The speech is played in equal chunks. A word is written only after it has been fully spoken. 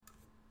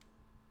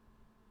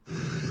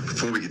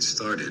Before we get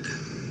started,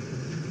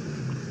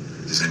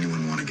 does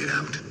anyone want to get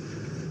out?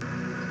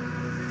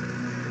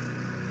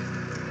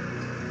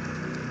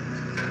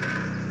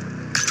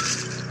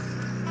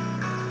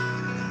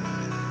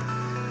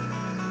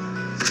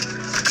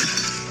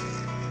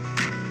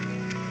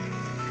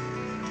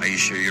 Are you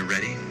sure you're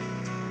ready?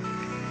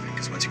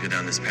 Because once you go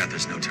down this path,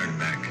 there's no turning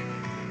back.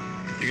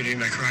 You're gonna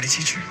be my karate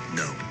teacher?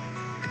 No.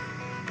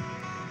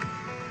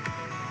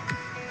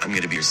 I'm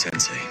gonna be your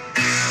sensei.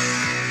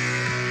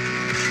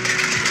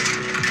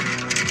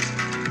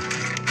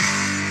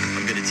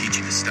 I'm gonna teach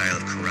you the style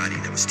of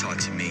karate that was taught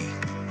to me.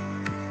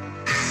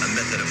 A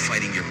method of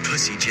fighting your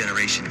pussy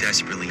generation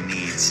desperately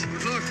needs.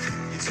 Good luck.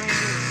 It's all good.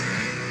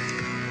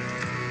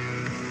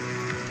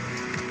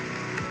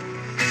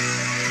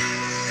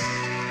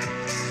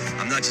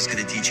 I'm not just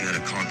gonna teach you how to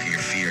conquer your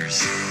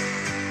fears.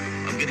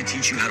 I'm gonna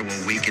teach you how to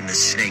awaken the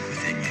snake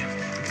within you.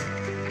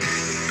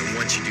 And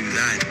once you do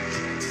that,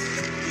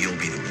 you'll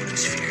be the one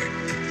who's feared.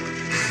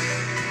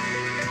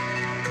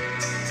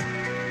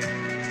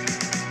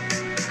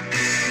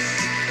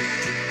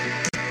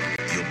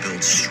 You'll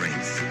build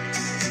strength.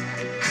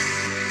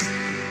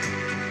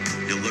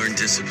 You'll learn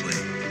discipline.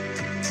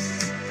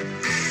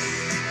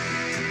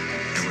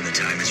 And when the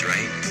time is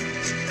right,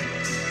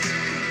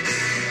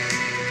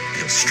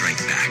 you'll strike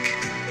back.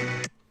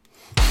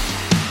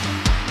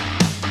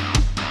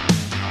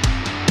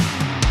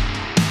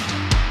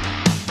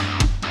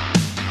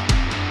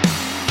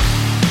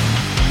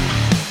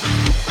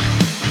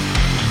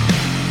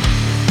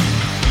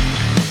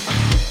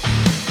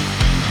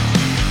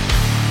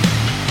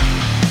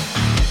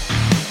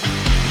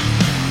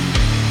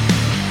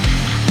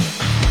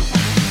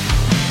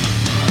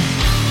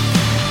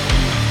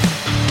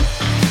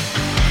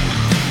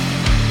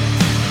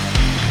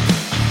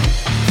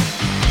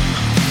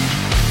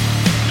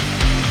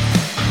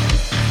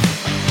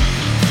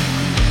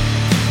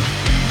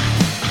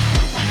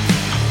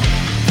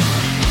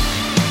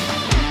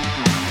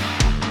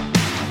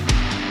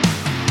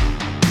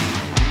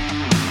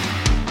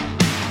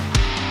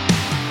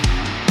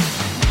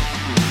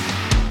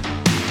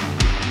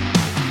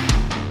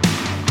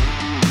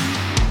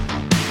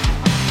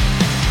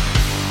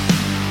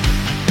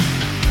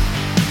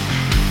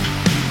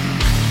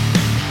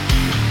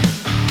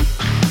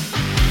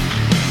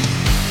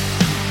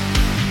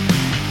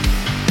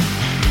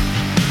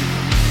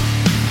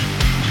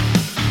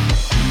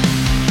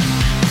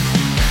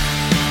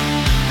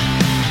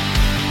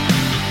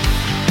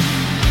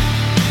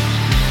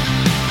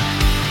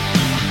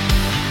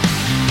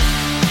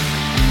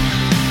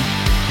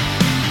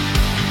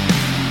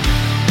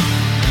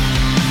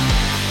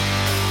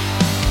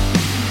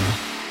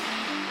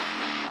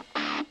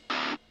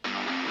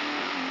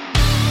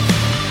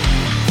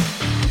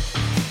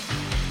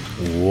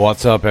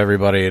 What's up,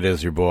 everybody? It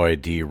is your boy,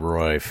 D.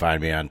 Roy.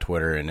 Find me on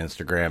Twitter and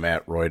Instagram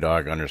at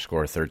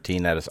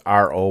RoyDawg_13. That is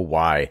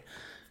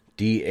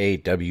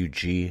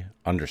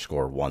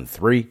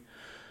ROYDAWG_13.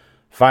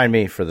 Find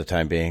me, for the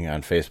time being,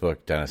 on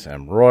Facebook, Dennis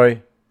M.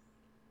 Roy.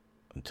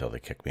 Until they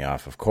kick me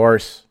off, of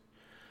course.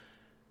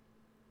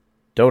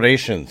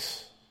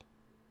 Donations.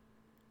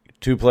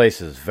 Two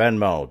places.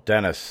 Venmo,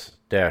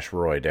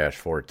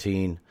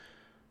 Dennis-Roy-14.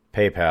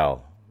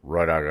 PayPal,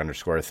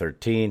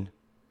 RoyDawg_13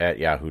 at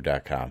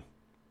yahoo.com.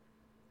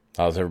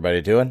 How's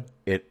everybody doing?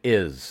 It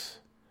is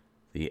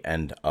the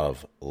end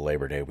of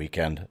Labor Day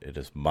weekend. It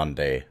is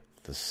Monday,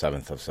 the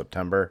 7th of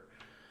September,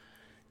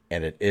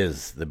 and it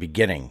is the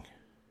beginning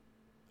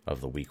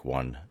of the Week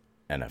 1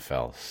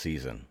 NFL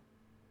season.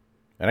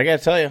 And I got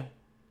to tell you,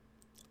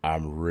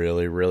 I'm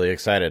really, really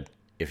excited,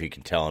 if you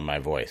can tell in my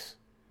voice.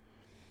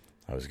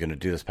 I was going to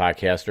do this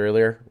podcast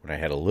earlier when I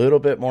had a little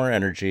bit more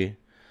energy,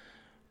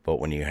 but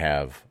when you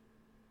have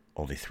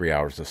only 3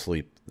 hours of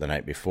sleep the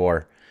night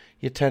before,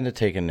 you tend to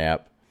take a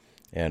nap.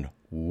 And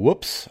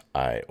whoops,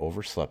 I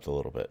overslept a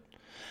little bit.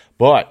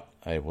 But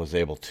I was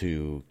able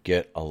to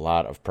get a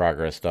lot of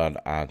progress done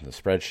on the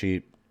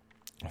spreadsheet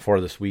for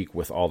this week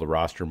with all the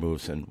roster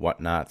moves and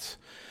whatnots.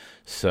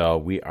 So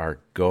we are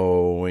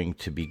going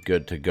to be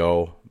good to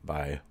go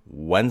by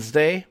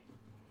Wednesday.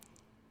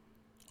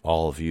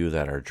 All of you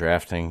that are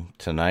drafting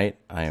tonight,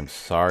 I am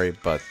sorry,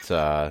 but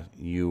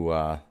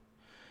you're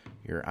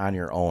on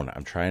your own.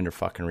 I'm trying to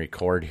fucking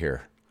record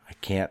here. I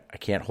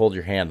can't hold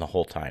your hand the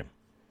whole time.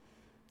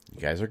 You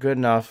guys are good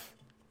enough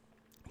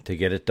to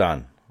get it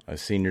done.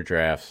 I've seen your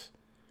drafts.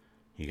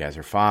 You guys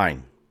are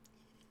fine.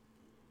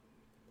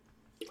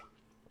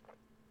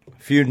 A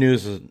few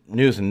news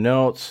and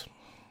notes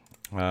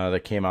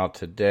that came out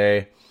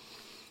today.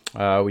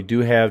 We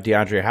do have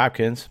DeAndre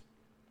Hopkins,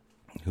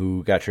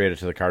 who got traded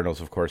to the Cardinals,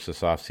 of course,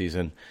 this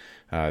offseason.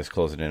 Is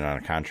closing in on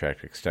a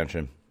contract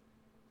extension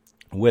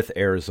with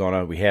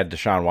Arizona. We had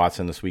Deshaun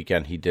Watson this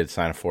weekend. He did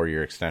sign a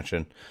 4-year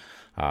extension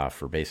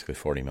for basically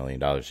 $40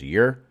 million a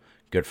year.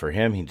 Good for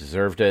him. He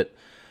deserved it.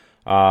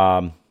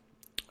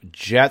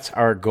 Jets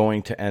are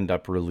going to end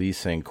up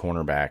releasing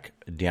cornerback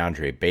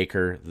DeAndre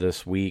Baker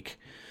this week.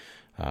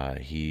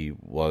 He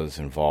was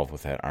involved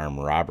with that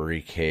armed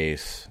robbery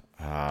case.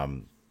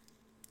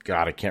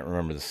 God, I can't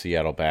remember the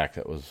Seattle back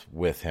that was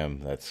with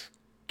him that's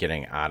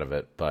getting out of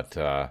it. But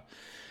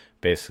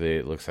basically,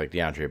 it looks like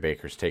DeAndre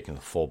Baker's taking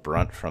the full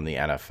brunt from the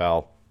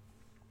NFL,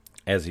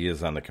 as he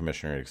is on the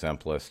commissioner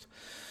exempt list.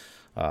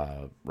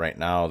 Right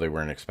now, they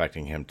weren't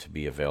expecting him to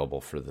be available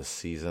for this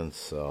season,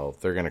 so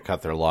they're going to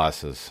cut their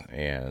losses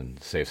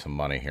and save some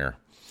money here.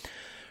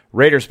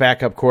 Raiders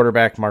backup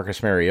quarterback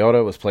Marcus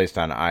Mariota was placed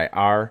on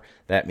IR.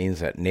 That means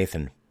that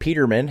Nathan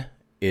Peterman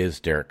is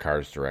Derek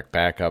Carr's direct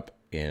backup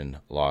in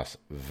Las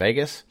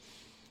Vegas.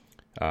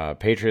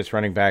 Patriots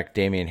running back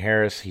Damian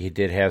Harris, he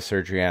did have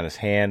surgery on his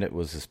hand. It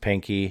was his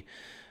pinky,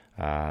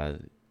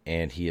 and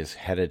he is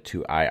headed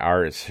to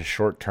IR. It's a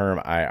short-term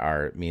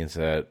IR. It means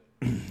that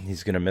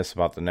he's going to miss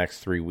about the next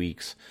 3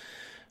 weeks.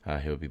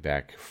 He'll be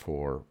back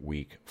for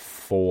week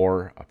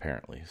 4,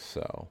 apparently.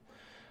 So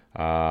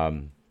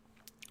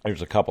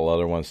there's a couple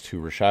other ones, too.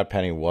 Rashad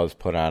Penny was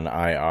put on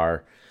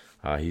IR.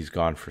 He's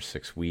gone for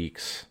 6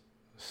 weeks.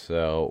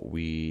 So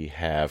we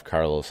have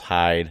Carlos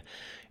Hyde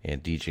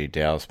and DJ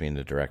Dallas being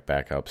the direct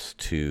backups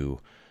to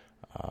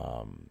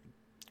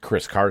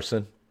Chris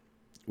Carson,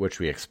 which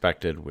we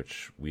expected,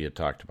 which we had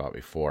talked about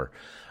before.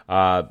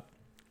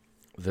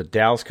 The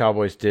Dallas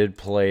Cowboys did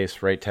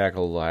place right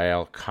tackle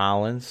Lyle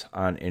Collins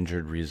on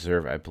injured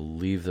reserve. I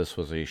believe this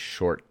was a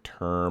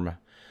short-term,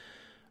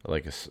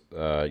 it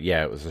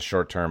was a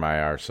short-term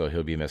IR, so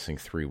he'll be missing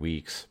 3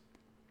 weeks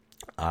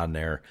on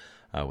there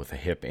with a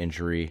hip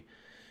injury.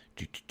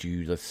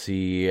 Let's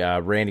see,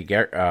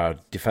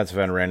 defensive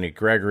end Randy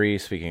Gregory,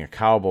 speaking of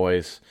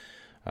Cowboys,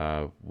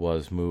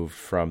 was moved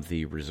from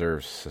the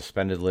reserve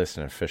suspended list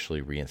and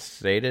officially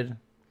reinstated.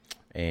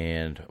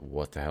 And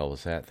what the hell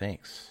was that?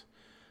 Thanks.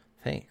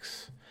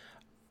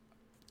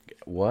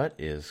 What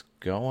is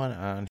going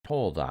on?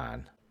 Hold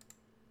on.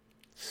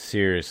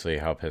 Seriously,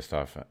 how pissed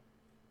off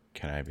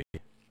can I be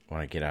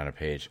when I get on a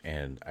page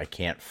and I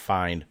can't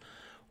find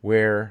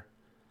where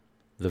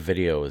the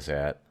video is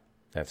at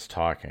that's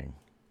talking?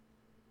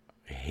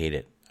 I hate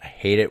it. I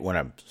hate it when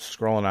I'm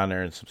scrolling on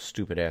there and some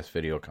stupid ass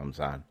video comes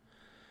on.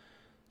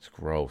 It's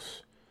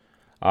gross.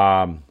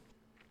 Carson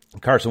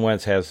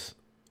Wentz has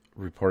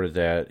reported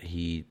that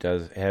he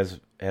has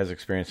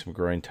experienced some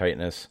groin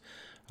tightness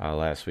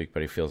last week,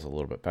 but he feels a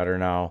little bit better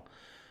now.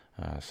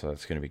 So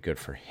that's going to be good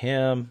for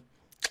him.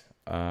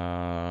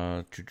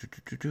 Oh,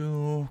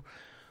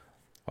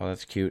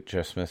 that's cute.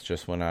 Jeff Smith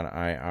just went on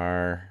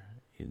IR.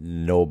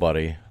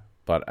 Nobody,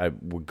 but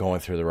we're going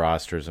through the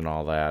rosters and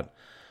all that.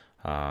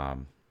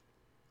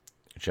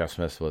 Jeff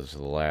Smith was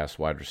the last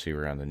wide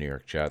receiver on the New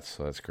York Jets,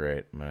 so that's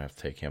great. I'm going to have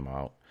to take him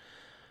out.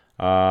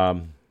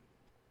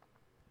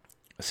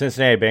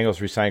 Cincinnati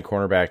Bengals re-signed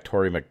cornerback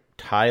Torrey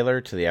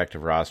McTyler to the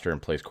active roster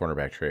and placed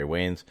cornerback Trey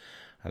Waynes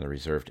on the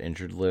reserved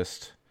injured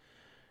list.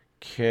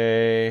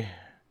 Okay.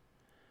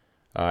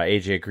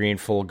 A.J. Green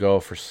full go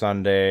for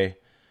Sunday.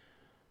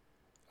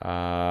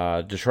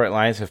 Detroit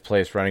Lions have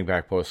placed running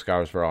back Bo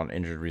Scarborough on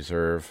injured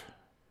reserve.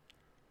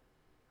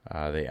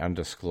 They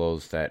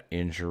undisclosed that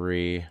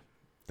injury.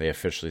 They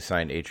officially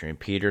signed Adrian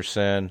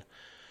Peterson,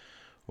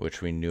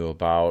 which we knew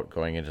about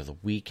going into the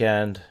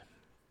weekend.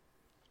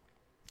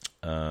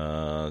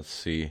 Let's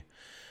see.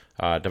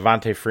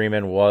 Devontae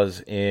Freeman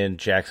was in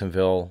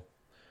Jacksonville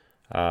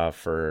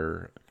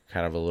for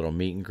kind of a little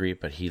meet and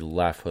greet, but he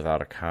left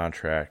without a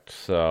contract.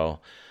 So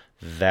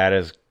that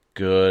is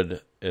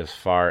good as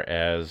far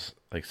as,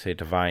 like, say,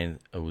 Divine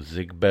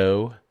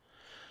Ozigbo.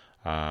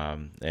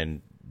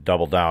 And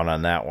double down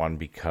on that one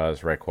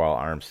because Raquel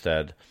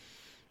Armstead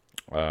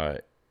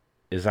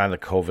is on the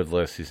COVID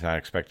list. He's not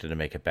expected to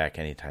make it back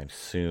anytime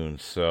soon.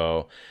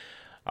 So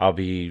I'll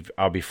be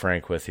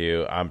frank with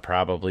you. I'm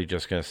probably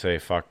just going to say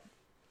fuck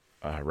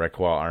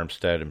Raquel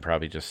Armstead and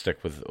probably just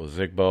stick with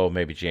Ozigbo,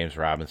 maybe James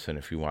Robinson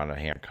if you want to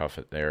handcuff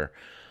it there.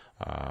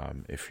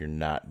 If you're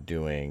not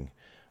doing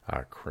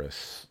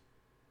Chris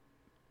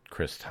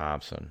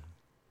Thompson.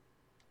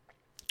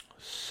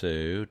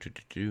 So,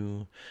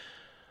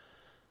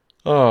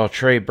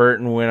 Trey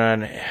Burton went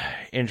on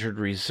injured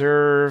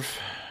reserve,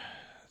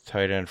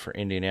 tight end for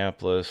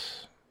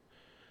Indianapolis.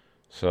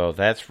 So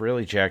that's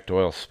really Jack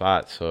Doyle's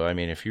spot. So I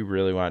mean, if you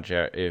really want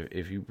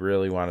if you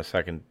really want a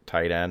second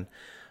tight end,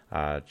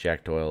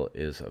 Jack Doyle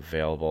is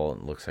available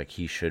and looks like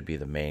he should be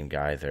the main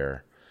guy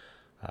there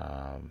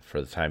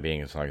for the time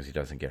being, as long as he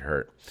doesn't get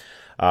hurt.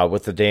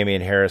 With the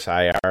Damian Harris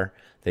IR,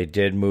 they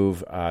did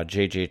move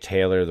J.J.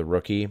 Taylor, the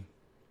rookie,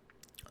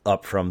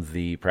 up from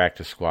the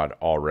practice squad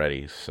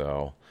already.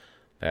 So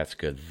that's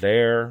good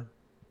there.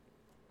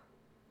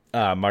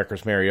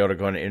 Marcus Mariota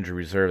going to injury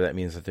reserve. That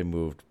means that they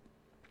moved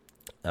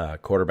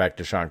quarterback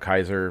Deshaun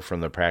Kaiser from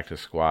the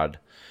practice squad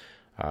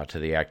to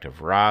the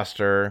active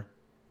roster.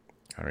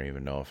 I don't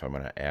even know if I'm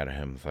going to add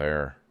him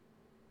there.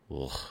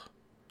 Ugh.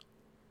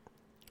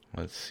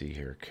 Let's see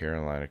here.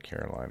 Carolina.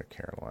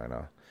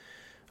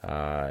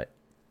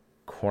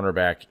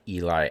 Cornerback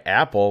Eli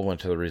Apple went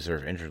to the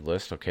reserve injured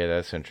list. Okay,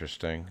 that's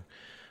interesting.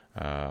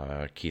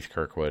 Keith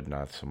Kirkwood,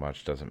 not so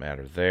much. Doesn't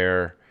matter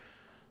there.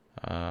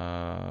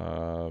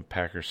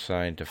 Packers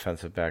signed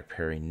defensive back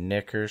Perry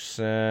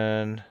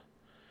Nickerson.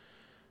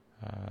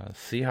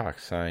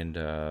 Seahawks signed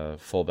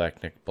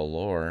fullback Nick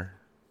Bellore.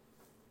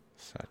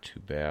 It's not too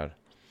bad.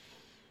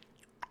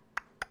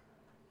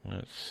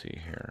 Let's see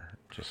here.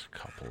 Just a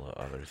couple of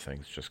other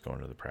things just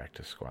going to the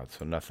practice squad.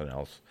 So nothing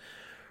else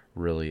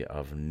really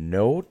of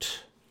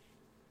note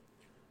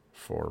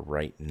for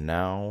right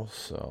now.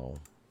 So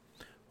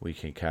we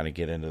can kind of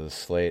get into the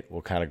slate.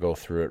 We'll kind of go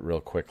through it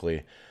real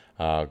quickly.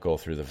 Go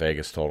through the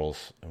Vegas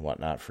totals and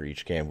whatnot for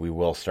each game. We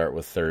will start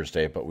with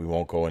Thursday, but we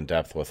won't go in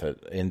depth with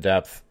it. In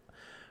depth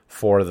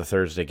for the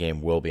Thursday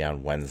game will be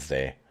on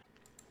Wednesday.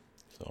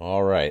 So,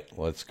 all right,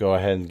 let's go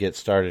ahead and get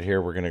started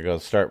here. We're going to go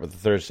start with the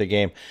Thursday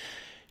game.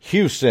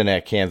 Houston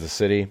at Kansas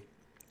City.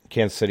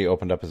 Kansas City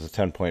opened up as a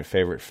 10-point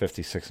favorite,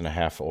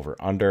 56.5 over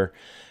under.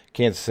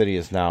 Kansas City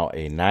is now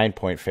a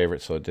 9-point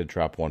favorite, so it did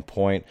drop 1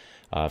 point,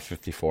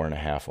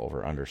 54.5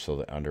 over under. So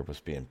the under was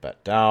being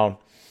bet down.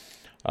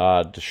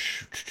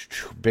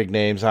 Big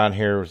names on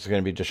here. It's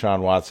going to be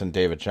Deshaun Watson,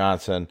 David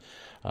Johnson,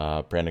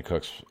 Brandon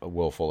Cooks,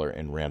 Will Fuller,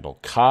 and Randall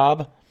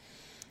Cobb.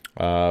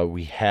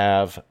 We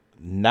have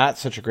not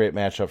such a great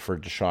matchup for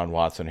Deshaun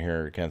Watson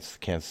here against the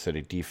Kansas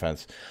City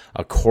defense,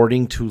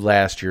 according to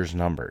last year's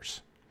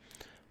numbers.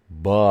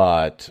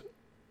 But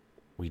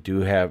we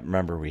do have,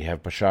 remember, we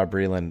have Bashaud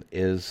Breeland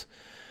is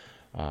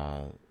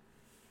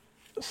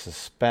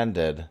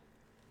suspended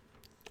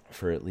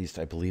for at least,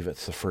 I believe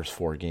it's the first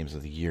 4 games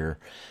of the year.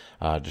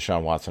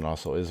 Deshaun Watson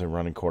also is a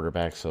running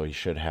quarterback, so he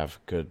should have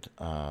good.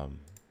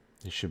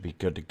 He should be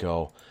good to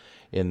go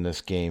in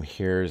this game.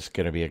 Here's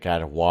going to be a guy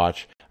to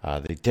watch.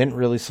 They didn't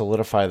really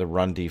solidify the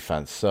run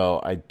defense,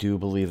 so I do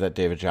believe that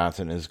David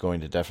Johnson is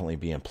going to definitely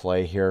be in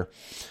play here.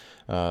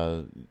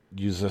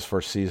 Use this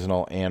for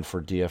seasonal and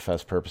for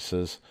DFS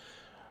purposes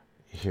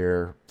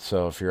here.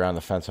 So if you're on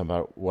the fence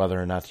about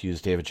whether or not to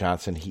use David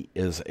Johnson, he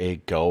is a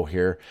go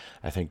here.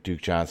 I think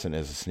Duke Johnson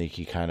is a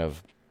sneaky kind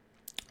of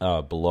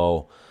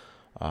below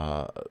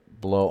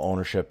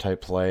ownership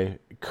type play.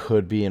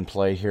 Could be in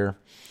play here.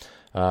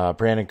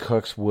 Brandon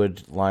Cooks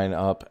would line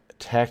up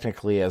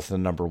technically as the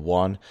number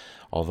 1,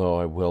 although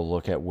I will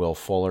look at Will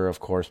Fuller, of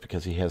course,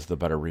 because he has the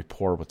better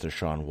rapport with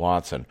Deshaun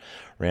Watson.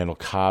 Randall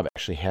Cobb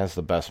actually has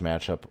the best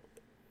matchup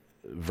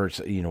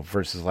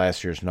versus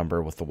last year's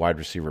number, with the wide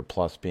receiver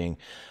plus being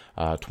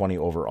 20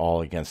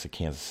 overall against the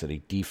Kansas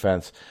City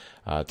defense.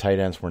 Tight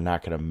ends we're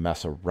not going to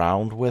mess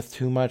around with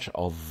too much,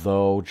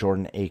 although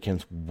Jordan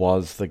Akins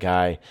was the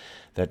guy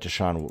that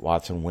Deshaun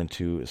Watson went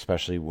to,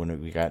 especially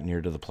when we got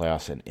near to the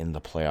playoffs and in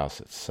the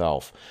playoffs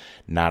itself.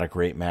 Not a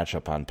great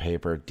matchup on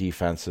paper.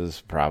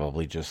 Defenses,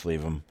 probably just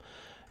leave them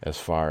as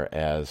far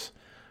as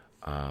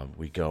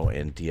we go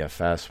in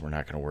DFS. We're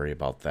not going to worry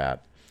about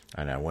that.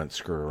 And I wouldn't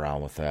screw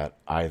around with that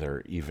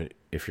either, even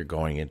if you're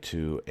going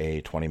into a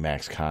 20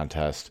 max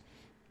contest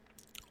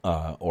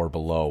or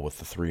below with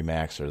the 3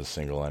 max or the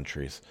single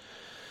entries.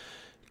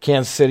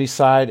 Kansas City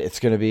side, it's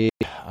going to be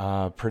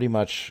pretty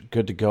much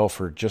good to go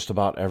for just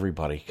about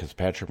everybody, because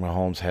Patrick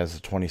Mahomes has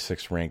the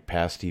 26th ranked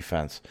pass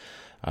defense.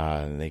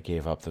 And they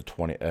gave up the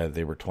 20.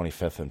 They were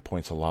 25th in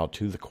points allowed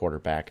to the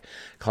quarterback.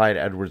 Clyde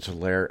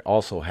Edwards-Helaire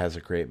also has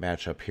a great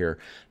matchup here.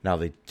 Now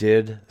they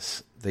did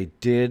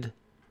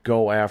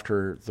go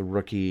after the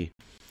rookie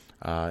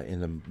in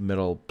the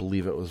middle.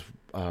 Believe it was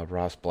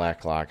Ross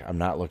Blacklock. I'm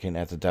not looking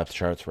at the depth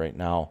charts right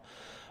now.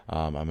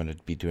 I'm going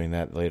to be doing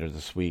that later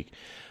this week.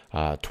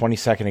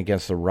 22nd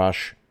against the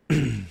rush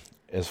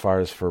as far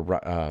as for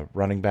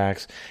running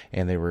backs,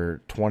 and they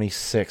were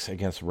 26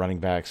 against running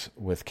backs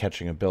with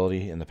catching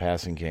ability in the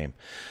passing game.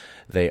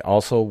 They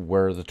also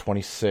were the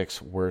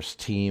 26th worst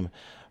team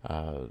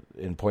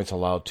in points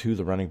allowed to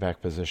the running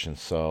back position.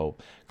 So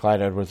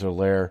Clyde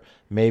Edwards-Helaire,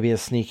 maybe a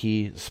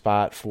sneaky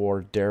spot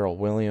for Darrell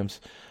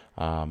Williams,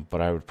 but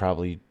I would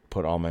probably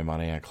put all my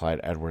money on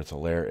Clyde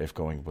Edwards-Helaire if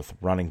going with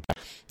running back.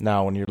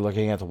 Now, when you're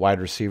looking at the wide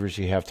receivers,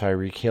 you have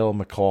Tyreek Hill,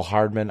 McCole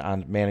Hardman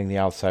on manning the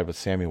outside with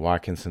Sammy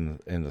Watkins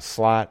in the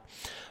slot.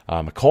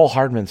 McCole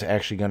Hardman's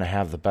actually going to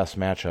have the best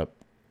matchup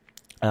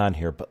on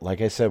here, but like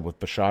I said, with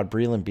Bashaud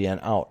Breeland being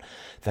out,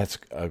 that's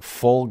a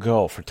full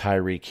go for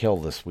Tyreek Hill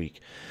this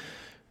week.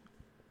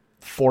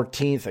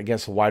 14th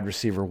against the wide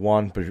receiver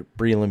 1, but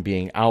Breeland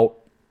being out,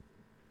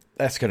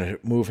 that's going to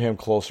move him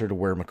closer to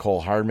where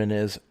McCole Hardman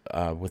is,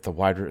 with the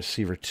wide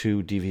receiver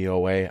 2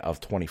 DVOA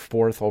of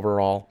 24th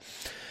overall,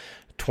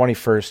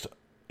 21st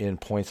in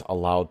points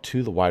allowed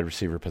to the wide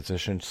receiver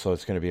position, so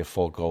it's going to be a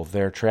full go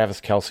there. Travis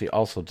Kelce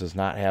also does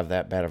not have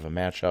that bad of a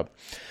matchup.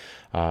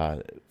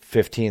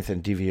 15th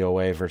in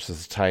DVOA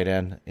versus tight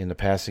end in the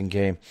passing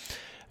game.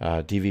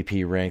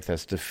 DVP rank,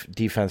 that's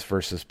defense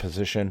versus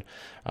position,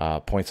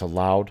 points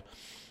allowed.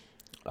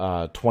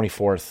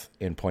 24th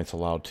in points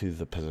allowed to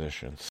the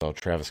position. So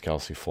Travis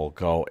Kelce full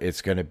go.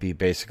 It's going to be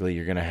basically,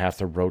 you're going to have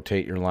to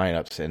rotate your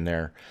lineups in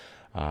there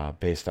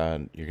based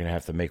on, you're going to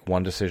have to make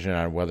one decision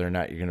on whether or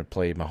not you're going to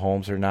play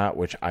Mahomes or not,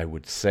 which I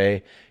would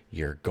say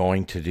you're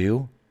going to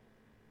do.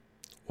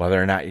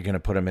 Whether or not you're going to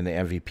put him in the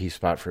MVP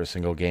spot for a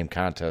single game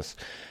contest,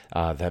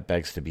 that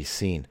begs to be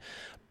seen.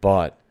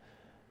 But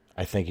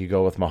I think you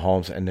go with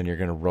Mahomes, and then you're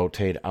going to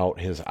rotate out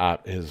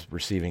his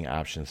receiving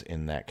options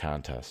in that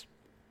contest.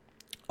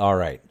 All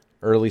right.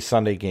 Early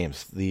Sunday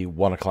games, the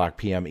 1 o'clock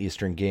p.m.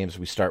 Eastern games.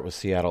 We start with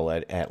Seattle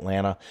at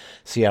Atlanta.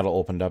 Seattle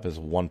opened up as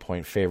a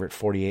 1-point favorite,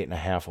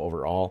 48.5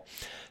 overall.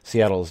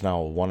 Seattle is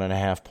now a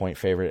 1.5-point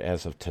favorite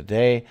as of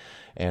today,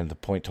 and the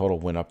point total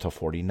went up to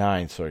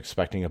 49. So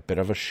expecting a bit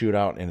of a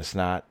shootout, and it's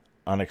not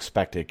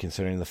unexpected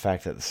considering the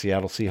fact that the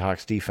Seattle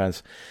Seahawks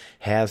defense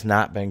has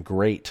not been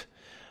great,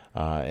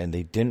 and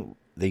they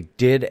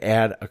did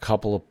add a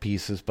couple of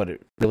pieces, but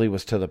it really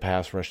was to the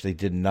pass rush. They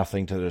did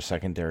nothing to their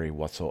secondary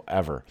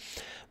whatsoever.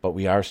 But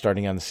we are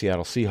starting on the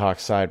Seattle Seahawks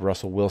side.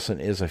 Russell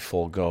Wilson is a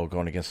full go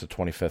going against the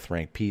 25th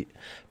ranked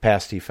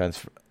pass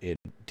defense in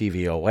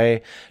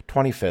DVOA,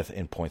 25th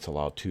in points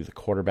allowed to the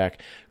quarterback.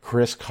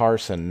 Chris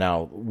Carson.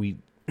 Now, we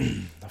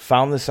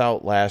found this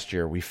out last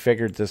year. We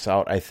figured this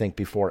out, I think,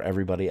 before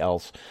everybody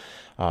else,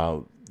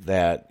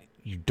 that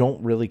you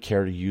don't really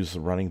care to use the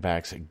running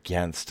backs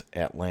against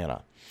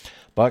Atlanta.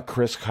 But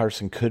Chris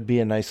Carson could be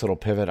a nice little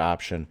pivot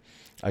option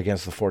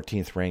against the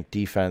 14th ranked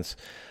defense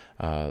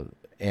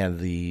and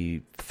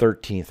the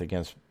 13th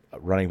against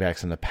running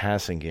backs in the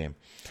passing game.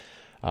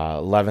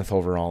 11th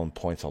overall in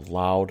points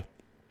allowed.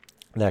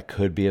 That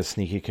could be a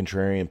sneaky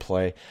contrarian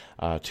play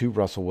to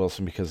Russell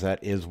Wilson because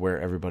that is where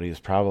everybody is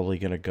probably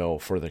going to go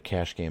for their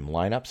cash game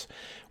lineups.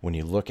 When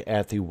you look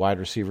at the wide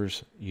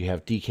receivers, you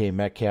have DK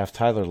Metcalf,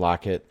 Tyler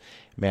Lockett,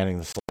 manning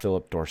the slot.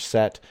 Philip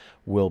Dorsett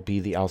will be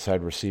the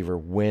outside receiver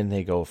when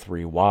they go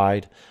 3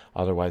 wide.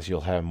 Otherwise,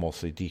 you'll have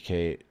mostly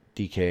DK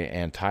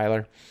and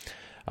Tyler.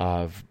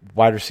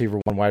 Wide receiver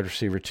 1, wide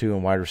receiver 2,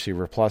 and wide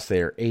receiver plus.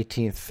 They are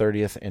 18th,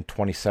 30th, and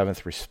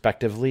 27th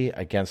respectively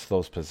against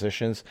those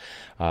positions.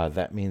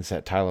 That means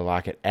that Tyler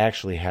Lockett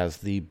actually has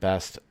the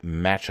best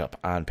matchup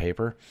on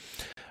paper.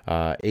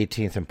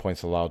 18th in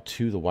points allowed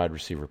to the wide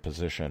receiver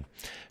position.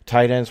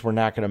 Tight ends, we're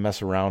not going to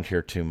mess around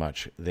here too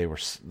much. The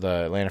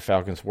Atlanta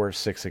Falcons were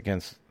 6th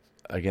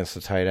against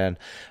the tight end,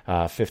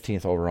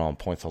 15th overall in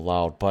points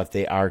allowed, but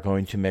they are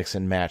going to mix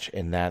and match,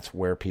 and that's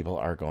where people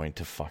are going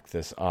to fuck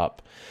this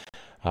up.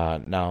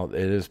 Now, it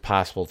is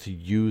possible to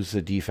use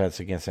the defense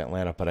against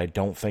Atlanta, but I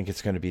don't think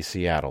it's going to be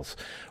Seattle's,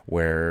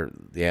 where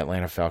the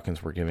Atlanta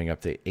Falcons were giving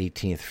up the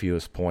 18th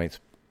fewest points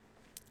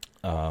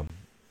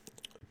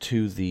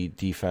to the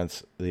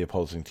defense, the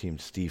opposing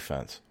team's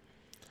defense.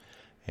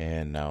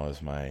 And now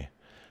as my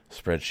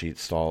spreadsheet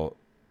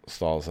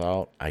stalls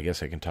out, I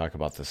guess I can talk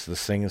about this.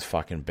 This thing is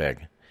fucking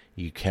big.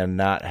 You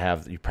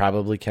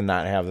probably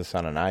cannot have this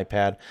on an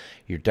iPad.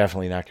 You're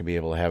definitely not going to be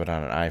able to have it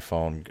on an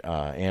iPhone,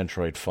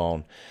 Android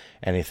phone,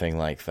 anything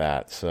like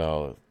that.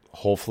 So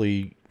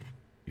hopefully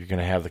you're going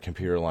to have the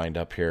computer lined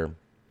up here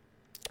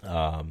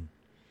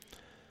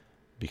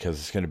because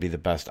it's going to be the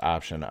best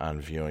option on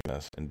viewing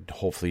this. And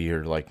hopefully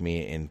you're like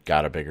me and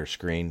got a bigger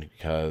screen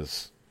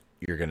because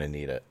you're going to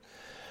need it.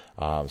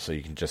 So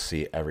you can just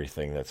see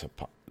everything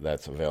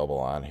that's available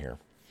on here.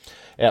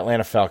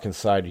 Atlanta Falcons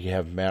side, you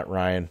have Matt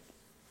Ryan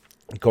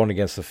going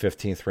against the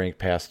 15th ranked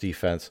pass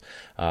defense,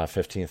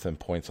 15th in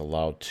points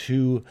allowed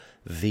to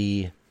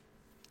the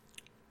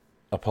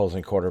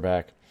opposing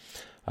quarterback.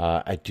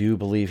 I do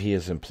believe he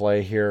is in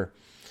play here.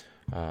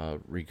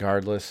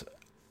 Regardless,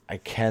 I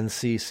can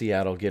see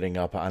Seattle getting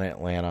up on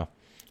Atlanta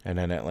and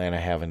then Atlanta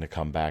having to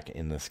come back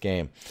in this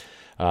game.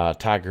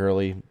 Todd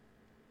Gurley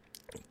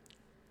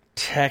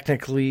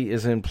technically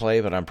is in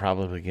play, but I'm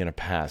probably going to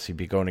pass. He'd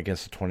be going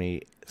against the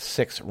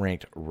 26th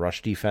ranked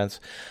rush defense,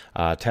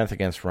 10th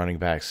against running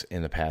backs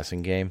in the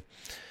passing game.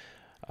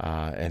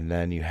 And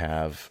then you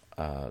have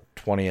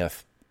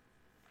 20th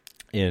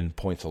in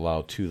points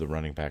allowed to the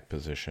running back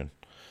position.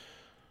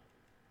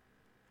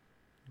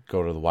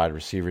 Go to the wide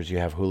receivers. You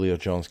have Julio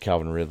Jones,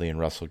 Calvin Ridley, and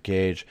Russell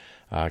Gage.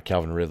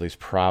 Calvin Ridley's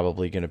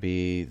probably going to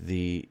be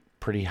the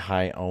pretty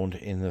high owned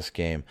in this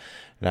game.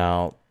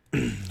 Now,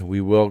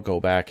 we will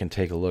go back and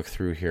take a look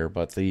through here,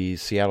 but the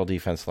Seattle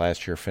defense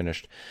last year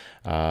finished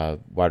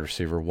wide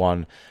receiver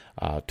 1,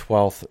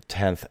 12th,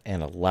 10th,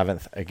 and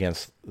 11th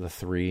against the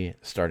 3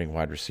 starting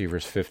wide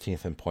receivers,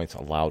 15th in points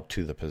allowed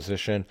to the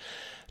position.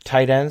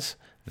 Tight ends,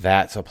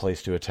 that's a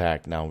place to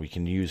attack. Now, we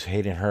can use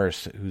Hayden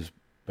Hurst, who's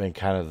been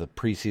kind of the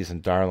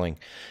preseason darling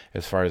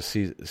as far as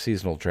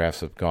seasonal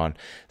drafts have gone.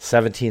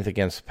 17th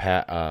against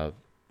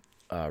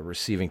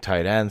receiving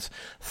tight ends,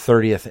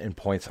 30th in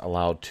points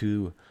allowed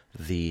to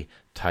the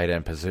tight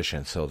end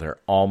position. So they're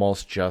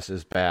almost just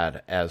as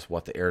bad as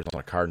what the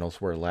Arizona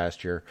Cardinals were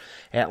last year.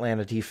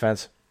 Atlanta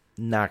defense,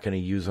 not going to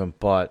use them,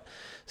 but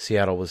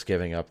Seattle was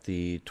giving up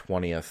the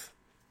 20th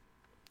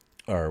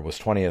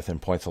in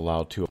points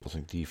allowed to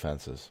opposing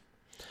defenses.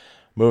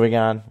 Moving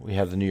on, we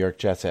have the New York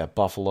Jets at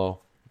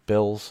Buffalo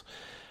Bills.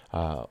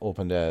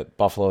 Opened at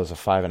Buffalo as a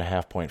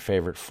 5.5-point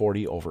favorite,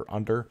 40 over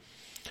under.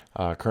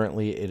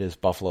 Currently, it is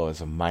Buffalo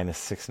as a minus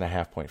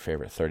 6.5-point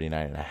favorite,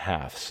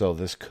 39.5. So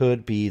this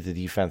could be the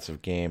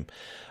defensive game.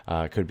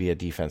 Could be a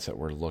defense that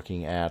we're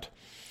looking at.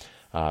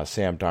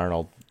 Sam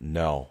Darnold,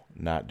 no,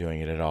 not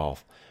doing it at all.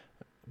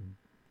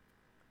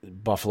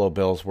 Buffalo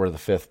Bills were the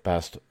 5th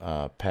best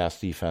pass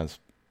defense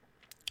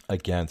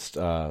against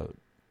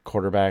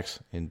quarterbacks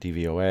in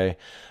DVOA,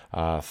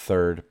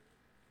 3rd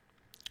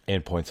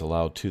in points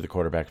allowed to the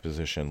quarterback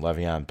position.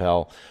 Le'Veon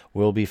Bell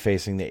will be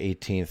facing the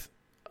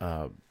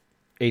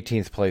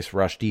 18th place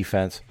rush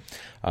defense,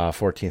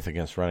 14th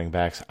against running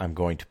backs. I'm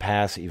going to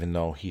pass, even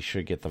though he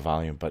should get the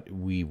volume, but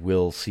we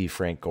will see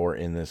Frank Gore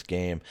in this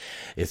game.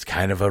 It's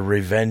kind of a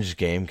revenge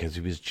game because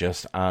he was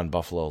just on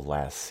Buffalo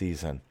last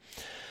season.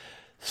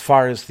 As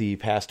far as the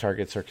pass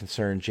targets are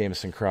concerned,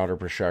 Jamison Crowder,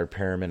 Brashard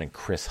Perriman, and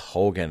Chris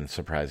Hogan,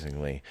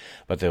 surprisingly.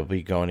 But they'll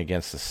be going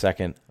against the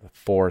 2nd,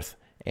 4th,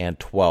 and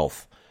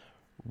 12th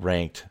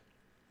ranked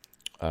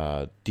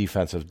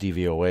defensive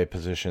DVOA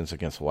positions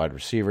against wide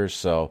receivers.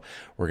 So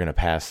we're going to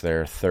pass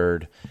there.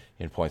 3rd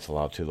in points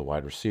allowed to the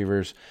wide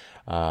receivers.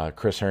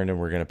 Chris Herndon,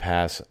 we're going to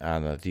pass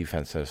on the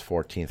defense that is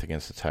 14th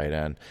against the tight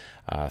end,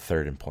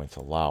 3rd in points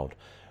allowed.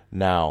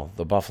 Now,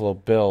 the Buffalo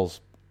Bills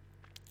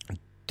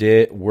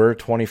were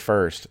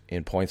 21st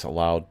in points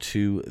allowed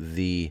to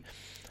the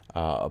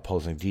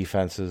opposing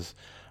defenses,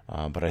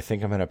 but I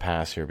think I'm going to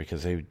pass here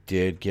because they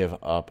did give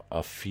up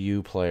a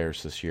few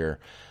players this year.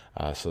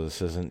 So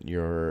this isn't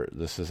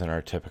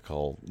our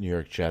typical New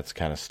York Jets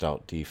kind of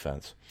stout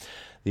defense.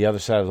 The other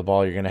side of the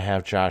ball, you're going to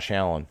have Josh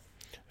Allen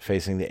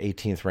facing the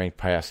 18th ranked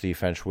pass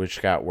defense,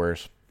 which got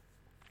worse.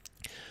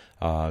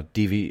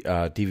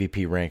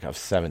 DVP rank of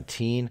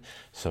 17,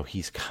 so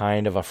he's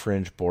kind of a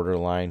fringe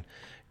borderline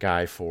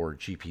guy for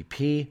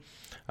GPP.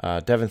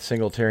 Devin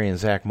Singletary and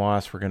Zach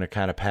Moss, we're going to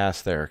kind of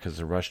pass there because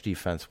the rush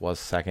defense was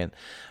 2nd,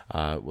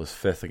 was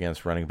 5th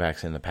against running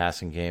backs in the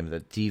passing game.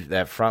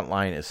 That front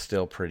line is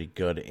still pretty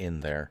good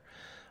in there,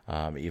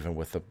 even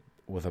with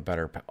a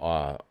better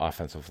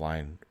offensive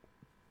line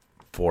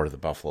for the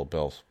Buffalo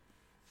Bills.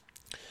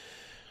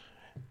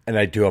 And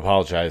I do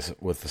apologize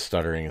with the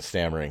stuttering and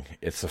stammering.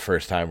 It's the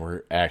first time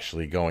we're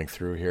actually going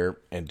through here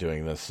and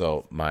doing this,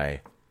 so my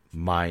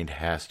mind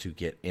has to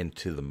get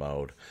into the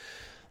mode.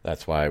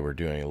 That's why we're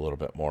doing a little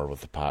bit more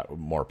with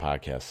more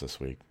podcasts this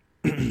week.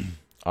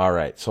 All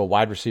right, so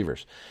wide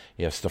receivers.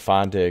 You have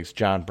Stephon Diggs,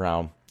 John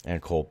Brown,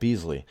 and Cole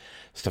Beasley.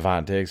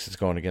 Stephon Diggs is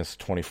going against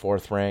the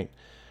 24th ranked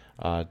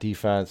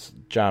defense.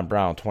 John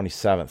Brown,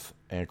 27th,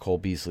 and Cole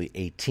Beasley,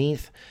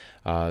 18th.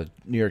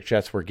 New York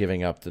Jets were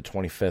giving up the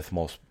 25th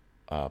most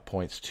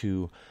points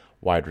to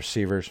wide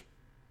receivers.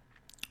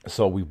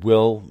 So we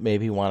will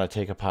maybe want to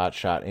take a pot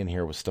shot in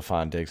here with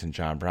Stephon Diggs and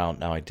John Brown.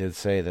 Now, I did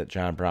say that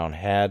John Brown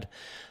had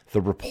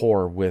the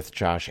rapport with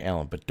Josh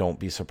Allen, but don't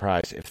be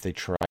surprised if they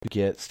try to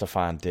get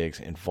Stephon Diggs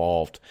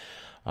involved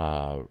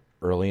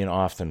early and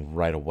often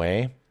right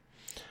away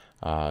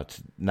to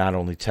not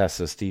only test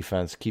this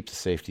defense, keep the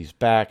safeties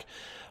back,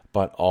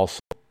 but also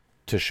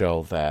to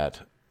show that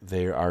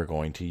they are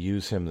going to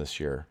use him this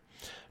year.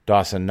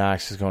 Dawson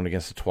Knox is going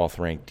against the 12th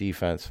ranked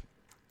defense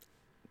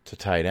to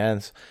tight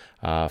ends,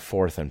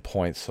 4th in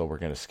points, so we're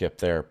going to skip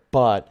there.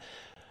 But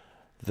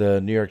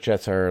the New York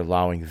Jets are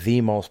allowing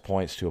the most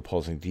points to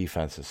opposing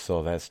defenses,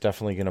 so that's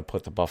definitely going to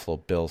put the Buffalo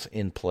Bills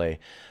in play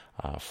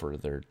for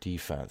their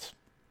defense.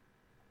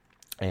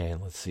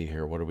 And let's see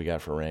here, what do we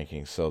got for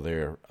rankings? So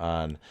they're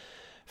on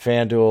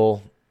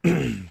FanDuel.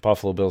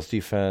 Buffalo Bills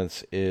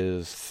defense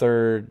is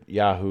 3rd.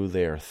 Yahoo,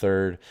 they are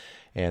 3rd,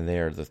 and they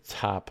are the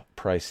top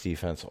price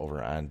defense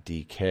over on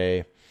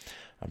DK.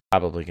 I'm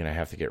probably going to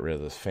have to get rid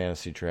of this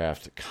fantasy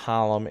draft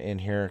column in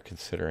here,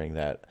 considering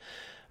that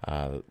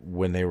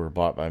when they were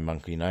bought by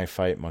Monkey Knife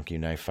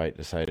Fight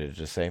decided to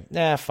just say,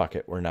 nah, fuck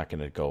it. We're not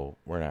going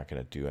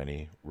to do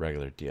any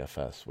regular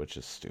DFS, which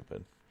is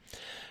stupid.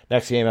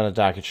 Next game on the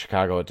docket,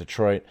 Chicago at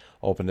Detroit,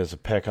 opened as a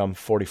pick'em,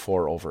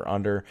 44 over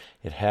under.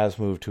 It has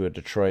moved to a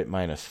Detroit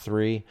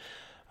 -3,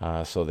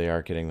 so they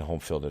are getting the home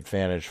field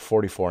advantage,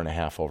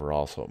 44.5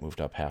 overall, so it moved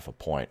up half a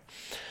point.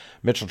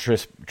 Mitchell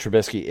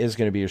Trubisky is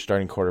going to be your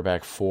starting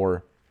quarterback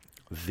for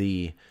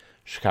the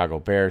Chicago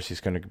Bears.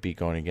 He's going to be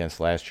going against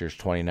last year's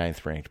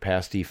 29th ranked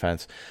pass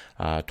defense,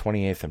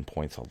 28th in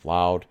points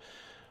allowed.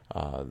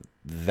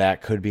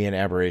 That could be an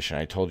aberration.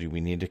 I told you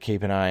we need to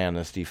keep an eye on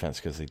this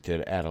defense because they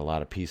did add a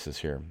lot of pieces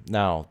here.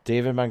 Now,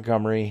 David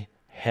Montgomery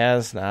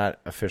has not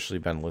officially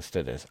been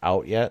listed as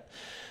out yet,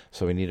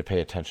 so we need to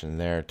pay attention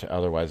there.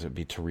 Otherwise, it would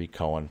be Tariq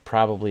Cohen.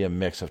 Probably a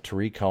mix of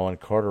Tariq Cohen,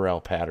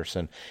 Cordarrelle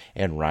Patterson,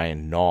 and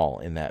Ryan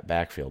Nall in that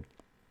backfield.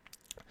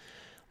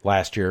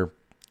 Last year,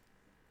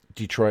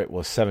 Detroit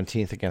was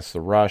 17th against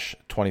the rush,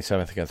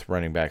 27th against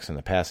running backs in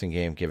the passing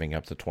game, giving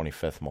up the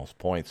 25th most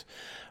points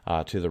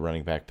to the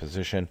running back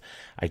position.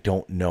 I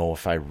don't know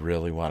if I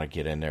really want to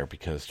get in there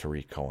because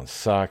Tariq Cohen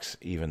sucks,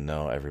 even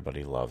though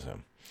everybody loves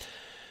him.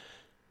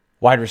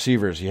 Wide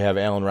receivers, you have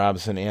Allen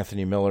Robinson,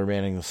 Anthony Miller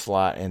manning the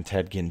slot, and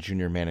Ted Ginn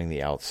Jr. manning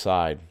the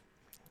outside.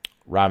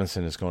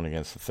 Robinson is going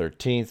against the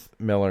 13th,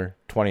 Miller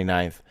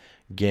 29th,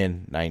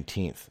 Ginn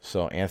 19th.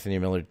 So Anthony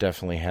Miller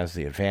definitely has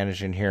the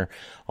advantage in here,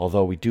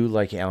 although we do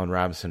like Allen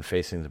Robinson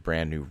facing the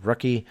brand new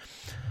rookie.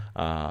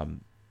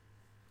 And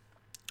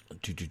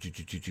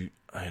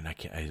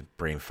I'm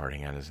brain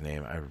farting on his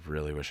name. I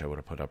really wish I would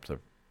have put up the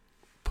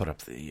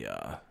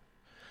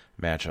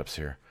matchups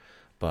here,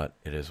 but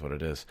it is what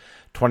it is.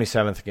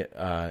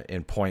 27th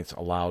in points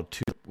allowed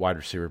to wide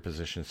receiver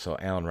positions, so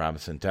Allen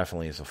Robinson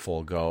definitely is a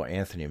full go.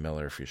 Anthony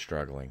Miller if you're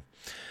struggling.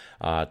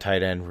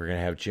 Tight end, we're going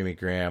to have Jimmy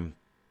Graham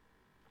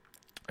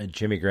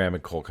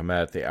and Cole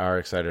Kmet. They are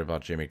excited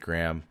about Jimmy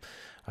Graham.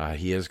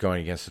 He is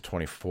going against the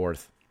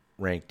 24th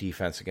ranked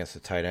defense against the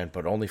tight end,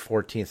 but only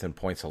 14th in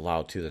points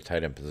allowed to the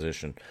tight end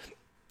position.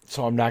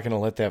 So I'm not going to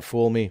let that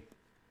fool me.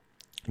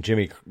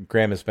 Jimmy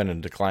Graham has been in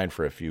decline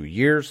for a few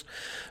years,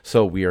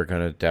 so we are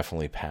going to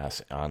definitely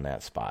pass on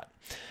that spot.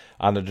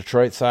 On the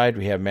Detroit side,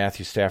 we have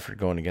Matthew Stafford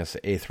going against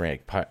the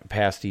 8th-ranked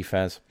pass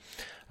defense,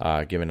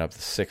 giving up the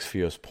 6th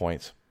fewest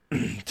points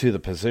to the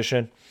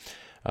position.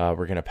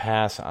 We're going to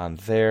pass on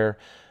there.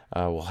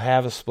 We'll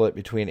have a split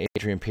between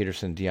Adrian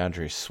Peterson and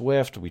DeAndre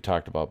Swift. We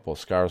talked about both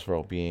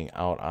Scarborough being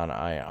out on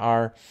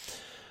IR.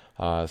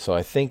 So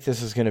I think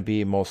this is going to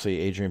be mostly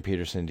Adrian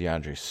Peterson and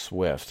DeAndre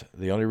Swift.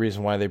 The only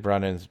reason why they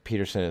brought in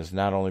Peterson is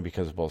not only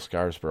because of both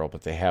Scarborough,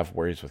 but they have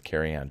worries with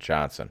Kerryon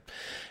Johnson.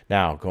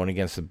 Now, going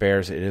against the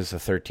Bears, it is the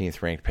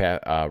 13th ranked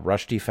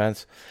rush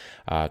defense,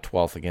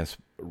 12th against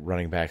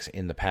running backs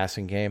in the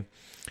passing game,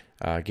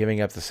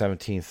 giving up the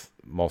 17th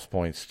most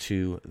points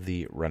to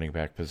the running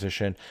back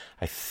position.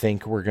 I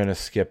think we're going to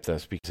skip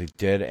this because he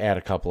did add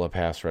a couple of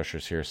pass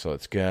rushers here, so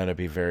it's going to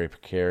be very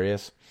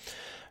precarious.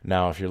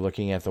 Now, if you're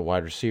looking at the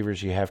wide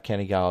receivers, you have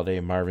Kenny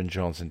Galladay, Marvin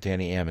Jones, and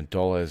Danny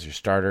Amendola as your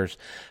starters.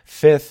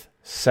 5th,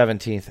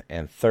 17th,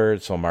 and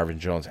 3rd. So Marvin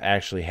Jones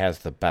actually has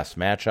the best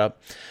matchup,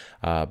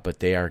 but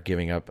they are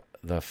giving up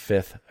the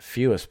 5th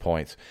fewest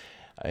points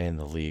in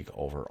the league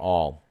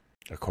overall,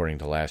 according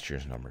to last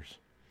year's numbers.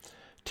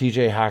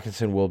 TJ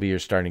Hawkinson will be your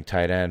starting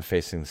tight end,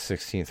 facing the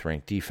 16th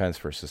ranked defense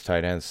versus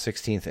tight ends,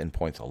 16th in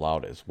points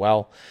allowed as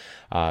well.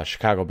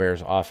 Chicago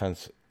Bears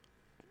offense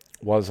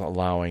was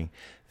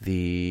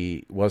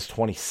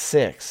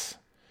 26,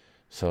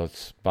 so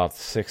it's about the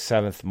 6th,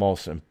 7th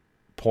most in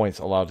points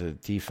allowed to the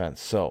defense.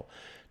 So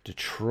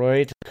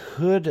Detroit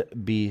could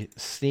be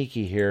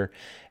sneaky here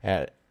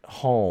at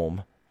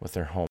home with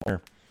their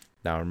homer.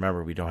 Now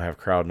remember, we don't have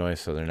crowd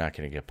noise, so they're not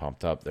going to get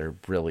pumped up. There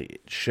really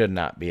should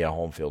not be a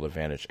home field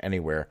advantage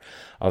anywhere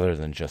other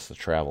than just the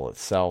travel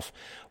itself.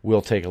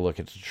 We'll take a look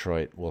at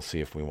Detroit. We'll see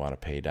if we want to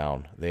pay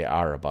down. They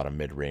are about a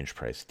mid-range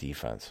price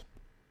defense.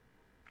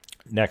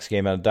 Next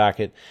game on the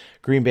docket,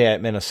 Green Bay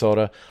at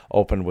Minnesota,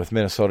 opened with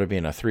Minnesota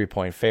being a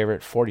 3-point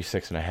favorite,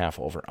 46.5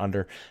 over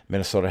under.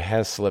 Minnesota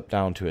has slipped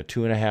down to a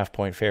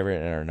 2.5-point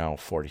favorite and are now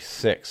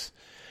 46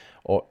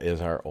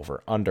 is our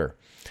over under.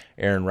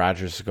 Aaron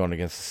Rodgers is going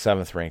against the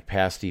 7th ranked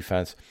pass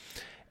defense,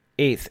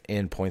 8th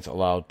in points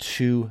allowed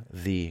to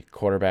the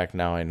quarterback.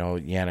 Now I know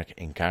Yannick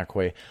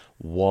Ngakoue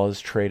was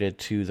traded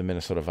to the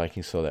Minnesota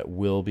Vikings, so that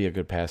will be a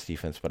good pass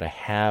defense, but I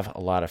have a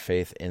lot of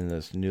faith in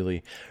this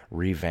newly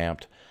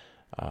revamped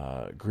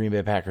Green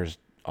Bay Packers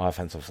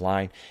offensive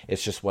line.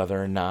 It's just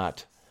whether or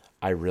not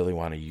I really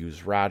want to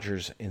use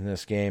Rodgers in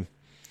this game.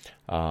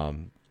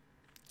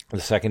 The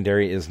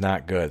secondary is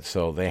not good,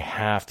 so they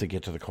have to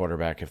get to the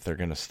quarterback if they're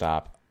going to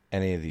stop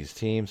any of these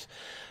teams.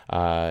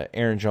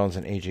 Aaron Jones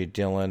and A.J.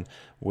 Dillon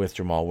with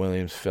Jamal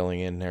Williams filling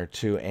in there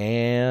too,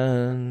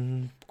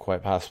 and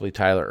quite possibly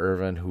Tyler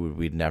Ervin, who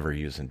we'd never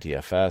use in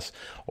DFS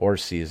or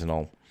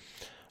seasonal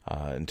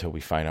until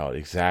we find out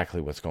exactly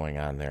what's going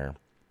on there.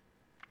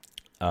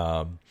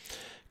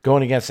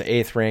 Going against the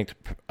 8th ranked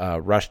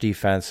rush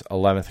defense,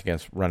 11th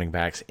against running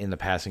backs in the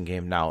passing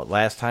game. Now,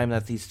 last time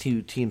that these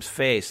two teams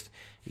faced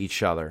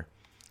each other,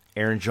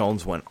 Aaron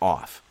Jones went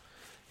off.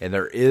 And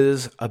there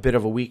is a bit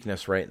of a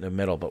weakness right in the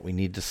middle, but we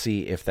need to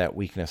see if that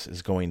weakness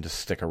is going to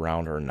stick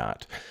around or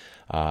not.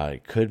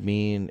 It could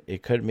mean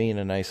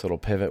a nice little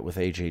pivot with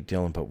A.J.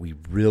 Dillon, but we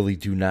really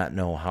do not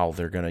know how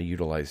they're going to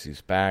utilize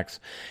these backs.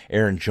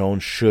 Aaron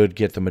Jones should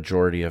get the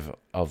majority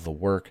of the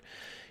work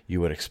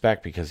you would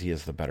expect because he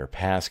is the better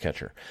pass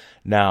catcher.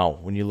 Now,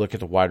 when you look at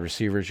the wide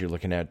receivers, you're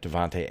looking at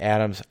Devontae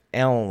Adams,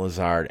 Allen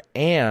Lazard,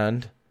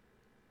 and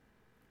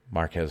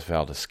Marquez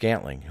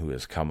Valdes-Scantling, who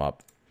has come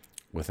up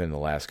within the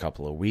last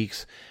couple of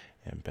weeks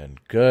and been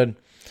good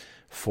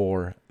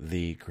for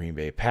the Green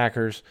Bay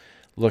Packers.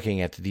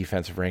 Looking at the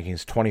defensive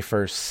rankings,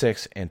 21st,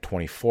 6th, and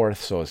 24th.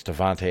 So it's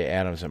Devontae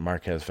Adams and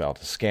Marquez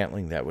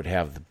Valdes-Scantling that would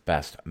have the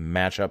best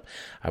matchup.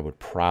 I would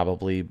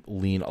probably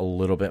lean a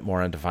little bit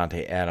more on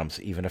Devontae Adams,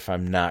 even if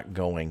I'm not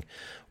going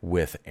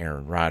with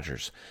Aaron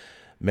Rodgers.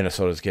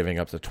 Minnesota's giving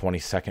up the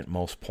 22nd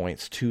most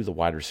points to the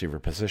wide receiver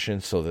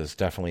position, so there's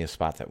definitely a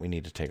spot that we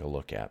need to take a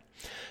look at.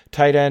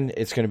 Tight end,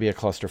 it's going to be a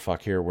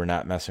clusterfuck here. We're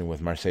not messing with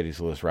Mercedes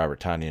Lewis,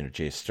 Robert Tonyan, or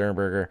Jay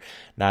Sternberger,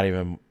 not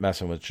even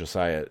messing with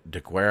Josiah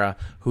DeGuara,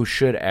 who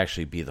should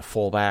actually be the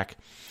fullback.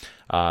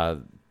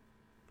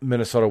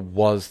 Minnesota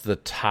was the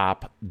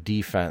top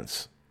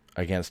defense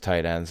against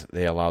tight ends.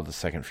 They allowed the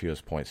 2nd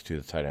fewest points to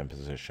the tight end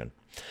position.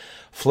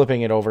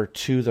 Flipping it over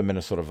to the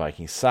Minnesota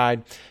Vikings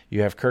side,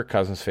 you have Kirk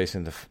Cousins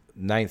facing the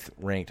 9th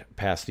ranked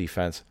pass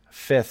defense,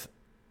 5th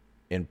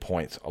in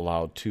points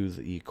allowed to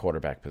the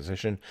quarterback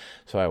position.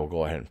 So I will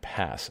go ahead and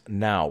pass.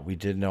 Now, we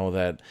did know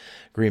that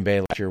Green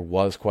Bay last year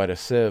was quite a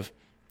sieve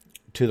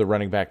to the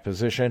running back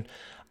position.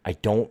 I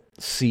don't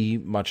see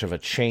much of a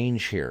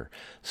change here.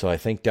 So I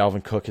think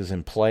Dalvin Cook is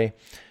in play.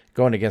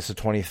 going against the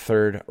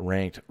 23rd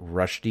ranked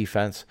rush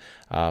defense.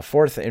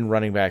 Fourth in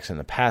running backs in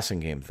the passing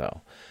game,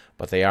 though.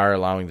 But they are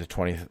allowing the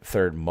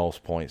 23rd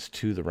most points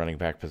to the running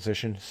back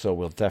position, so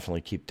we'll definitely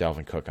keep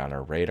Dalvin Cook on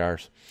our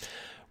radars.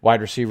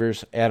 Wide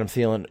receivers, Adam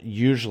Thielen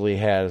usually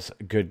has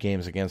good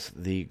games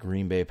against the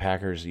Green Bay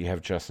Packers. You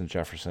have Justin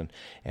Jefferson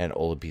and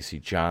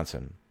Olabisi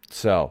Johnson.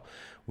 So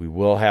we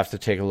will have to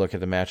take a look at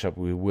the matchup.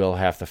 We will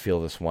have to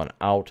feel this one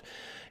out.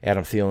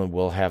 Adam Thielen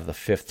will have the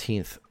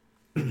 15th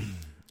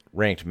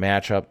ranked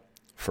matchup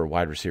for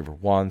wide receiver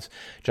ones.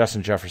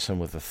 Justin Jefferson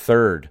with the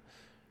 3rd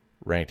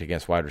ranked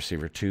against wide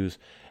receiver twos.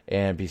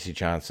 And BC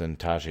Johnson,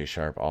 Tajay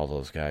Sharp, all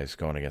those guys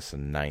going against the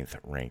 9th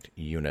ranked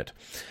unit.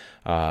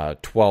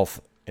 12th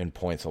in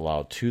points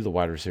allowed to the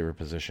wide receiver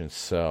position.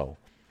 So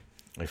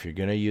if you're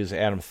going to use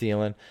Adam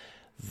Thielen,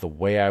 the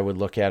way I would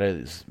look at it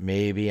is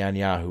maybe on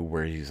Yahoo,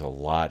 where he's a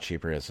lot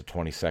cheaper as a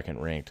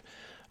 22nd ranked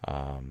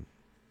a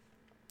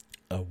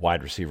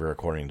wide receiver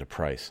according to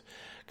price.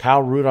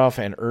 Kyle Rudolph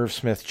and Irv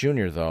Smith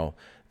Jr., though,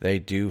 they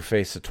do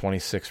face a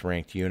 26th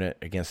ranked unit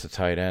against the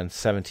tight end,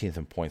 17th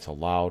in points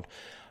allowed.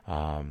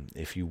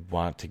 If you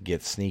want to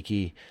get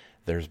sneaky,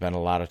 there's been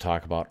a lot of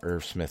talk about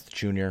Irv Smith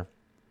Jr.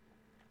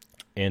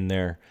 in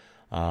there.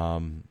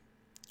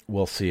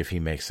 We'll see if he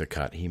makes the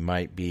cut. He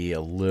might be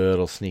a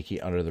little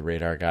sneaky under the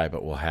radar guy,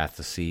 but we'll have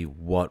to see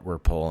what we're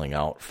pulling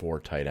out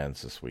for tight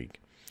ends this week.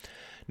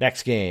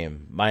 Next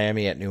game,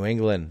 Miami at New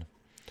England.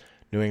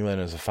 New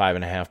England is a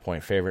 5.5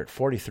 point favorite.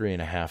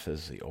 43.5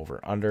 is the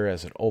over-under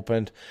as it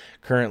opened.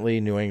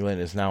 Currently, New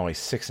England is now a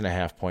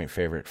 6.5 point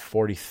favorite.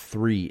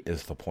 43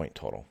 is the point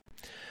total.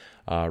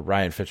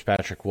 Ryan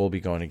Fitzpatrick will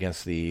be going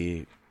against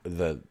the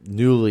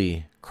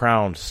newly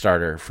crowned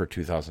starter for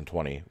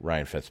 2020.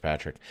 Ryan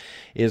Fitzpatrick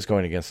is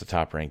going against the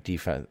top-ranked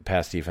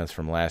pass defense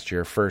from last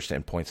year, first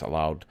in points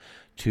allowed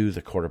to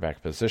the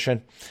quarterback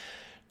position.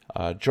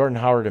 Jordan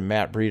Howard and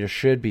Matt Breida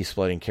should be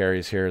splitting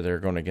carries here. They're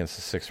going against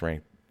the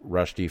 6th-ranked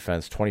rush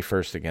defense,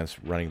 21st against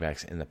running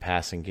backs in the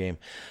passing game.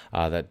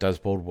 That does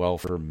bode well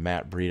for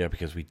Matt Breida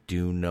because we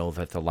do know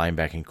that the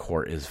linebacking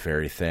core is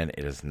very thin.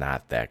 It is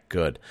not that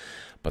good.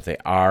 But they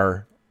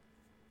are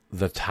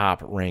the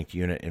top-ranked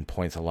unit in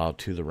points allowed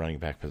to the running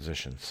back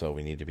position, so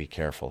we need to be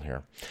careful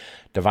here.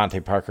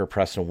 Devontae Parker,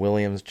 Preston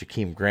Williams,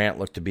 Jakeem Grant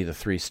look to be the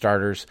 3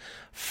 starters,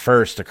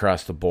 first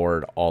across the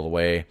board all the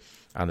way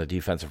on the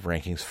defensive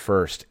rankings,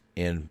 first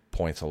in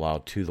points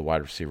allowed to the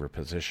wide receiver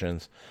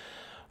positions.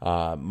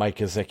 Mike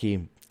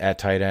Gesicki at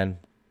tight end,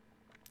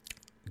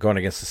 going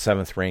against the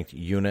 7th-ranked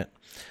unit,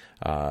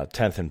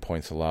 10th in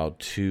points allowed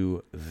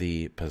to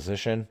the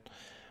position.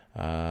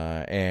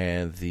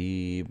 And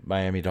the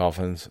Miami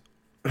Dolphins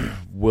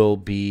will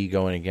be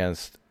going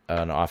against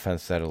an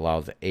offense that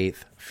allowed the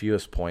 8th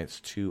fewest points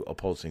to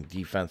opposing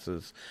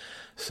defenses.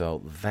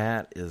 So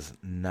that is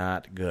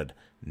not good.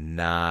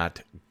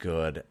 Not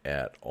good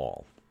at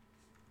all.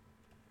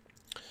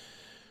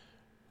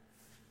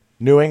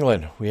 New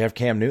England, we have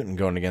Cam Newton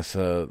going against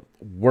the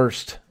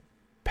worst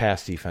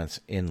pass defense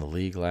in the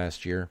league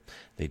last year.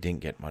 They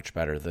didn't get much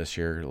better this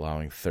year,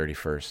 allowing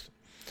 31st,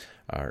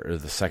 or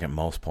the second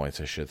most points,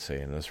 I should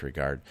say, in this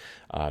regard,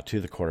 to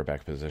the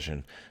quarterback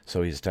position.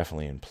 So he's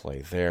definitely in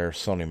play there.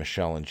 Sony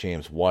Michel and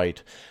James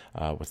White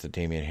with the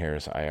Damian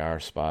Harris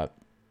IR spot,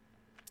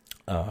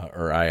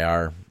 or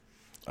IR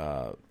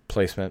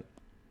placement,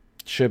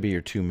 should be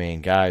your 2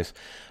 main guys.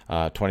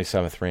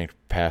 27th ranked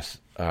pass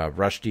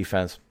rush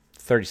defense,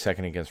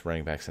 32nd against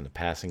running backs in the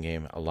passing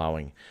game,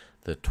 allowing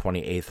the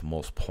 28th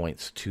most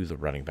points to the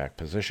running back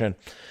position.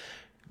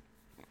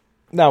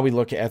 Now we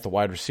look at the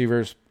wide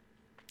receivers.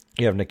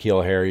 You have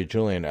N'Keal Harry,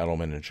 Julian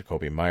Edelman, and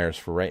Jacoby Myers.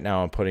 For right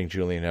now, I'm putting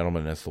Julian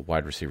Edelman as the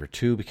wide receiver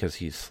 2 because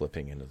he's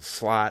slipping into the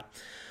slot.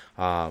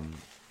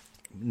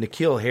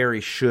 N'Keal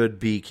Harry should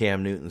be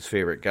Cam Newton's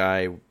favorite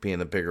guy, being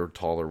the bigger,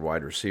 taller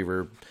wide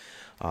receiver.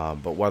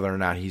 But whether or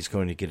not he's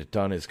going to get it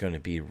done is going to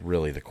be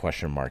really the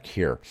question mark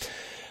here.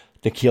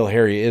 N'Keal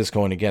Harry is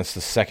going against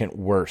the 2nd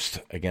worst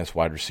against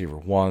wide receiver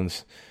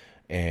 1s,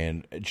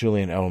 and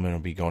Julian Edelman will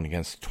be going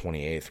against the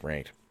 28th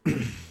ranked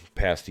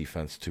pass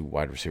defense to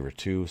wide receiver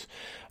 2s.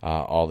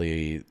 All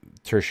the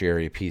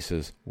tertiary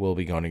pieces will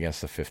be going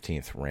against the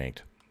 15th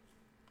ranked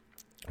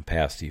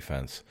pass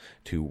defense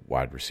to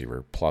wide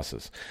receiver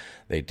pluses.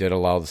 They did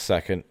allow the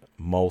 2nd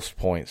most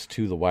points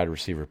to the wide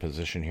receiver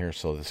position here,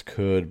 so this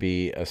could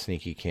be a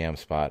sneaky Cam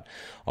spot.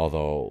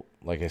 Although,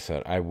 like I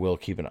said, I will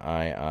keep an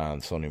eye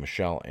on Sony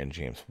Michel and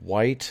James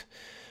White.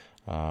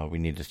 We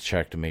need to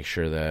check to make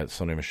sure that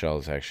Sony Michel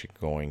is actually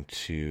going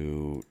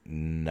to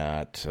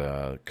not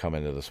come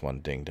into this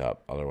one dinged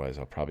up. Otherwise,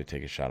 I'll probably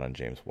take a shot on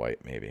James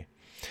White, maybe.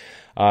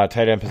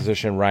 Tight end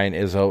position, Ryan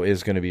Izzo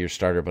is going to be your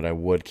starter, but I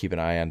would keep an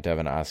eye on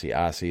Devin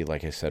Asiasi,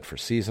 like I said, for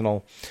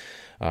seasonal.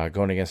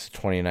 Going against the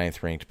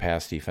 29th ranked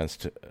pass defense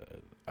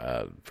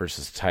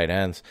versus tight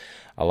ends,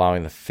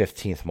 allowing the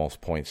 15th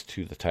most points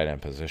to the tight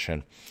end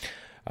position.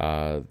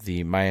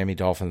 The Miami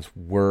Dolphins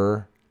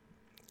were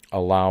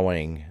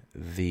allowing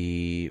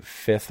the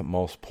 5th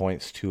most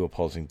points to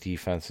opposing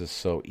defenses.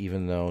 So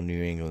even though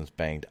New England's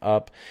banged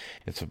up,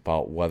 it's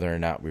about whether or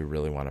not we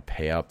really want to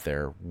pay up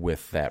there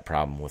with that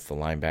problem with the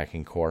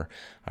linebacking core.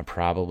 I'm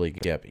probably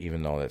Gip,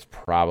 even though that's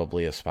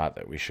probably a spot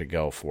that we should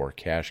go for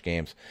cash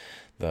games,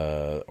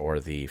 or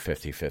the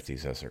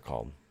 50-50s as they're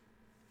called.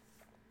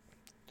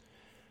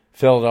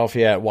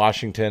 Philadelphia at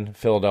Washington.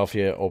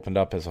 Philadelphia opened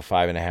up as a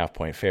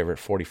 5.5-point favorite.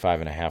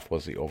 45.5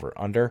 was the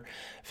over-under.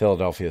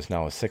 Philadelphia is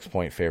now a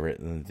 6-point favorite,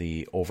 and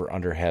the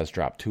over-under has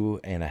dropped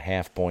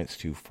 2.5 points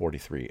to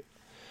 43.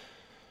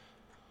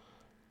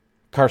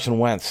 Carson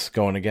Wentz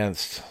going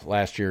against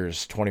last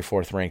year's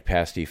 24th ranked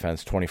pass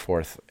defense,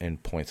 24th in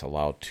points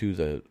allowed to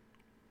the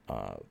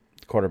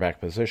quarterback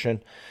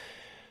position.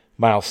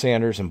 Miles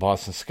Sanders and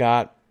Boston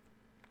Scott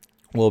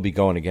will be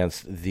going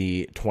against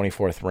the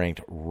 24th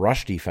ranked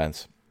rush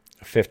defense,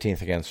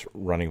 15th against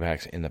running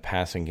backs in the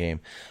passing game,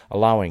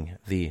 allowing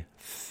the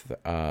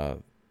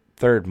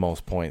third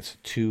most points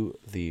to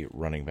the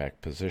running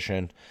back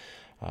position.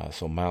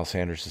 So Miles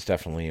Sanders is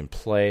definitely in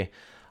play.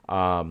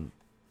 There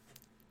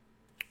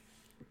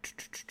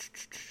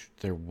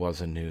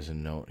was a news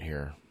and note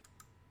here.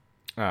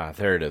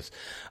 There it is.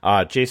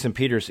 Jason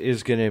Peters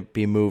is going to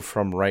be moved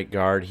from right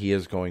guard. He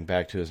is going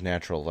back to his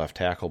natural left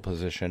tackle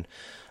position.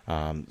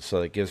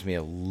 So it gives me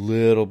a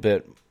little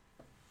bit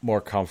more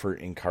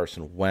comfort in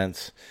Carson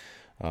Wentz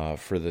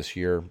for this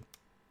year,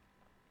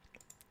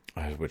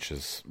 which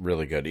is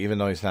really good. Even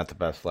though he's not the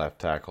best left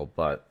tackle,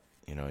 but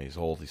he's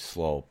old, he's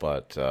slow.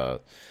 But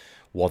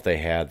what they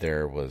had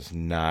there was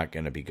not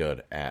going to be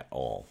good at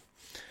all.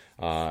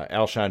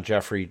 Alshon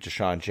Jeffrey,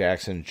 Deshaun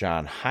Jackson,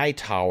 John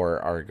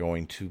Hightower are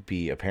going to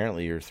be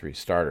apparently your 3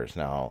 starters.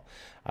 Now,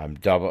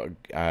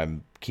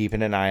 I'm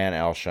keeping an eye on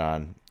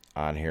Alshon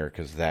on here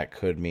because that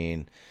could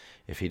mean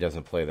if he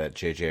doesn't play, that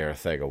J.J.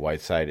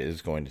 Arcega-Whiteside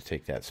is going to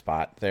take that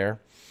spot there.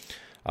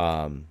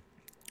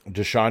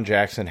 Deshaun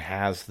Jackson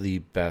has the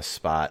best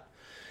spot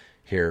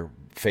here,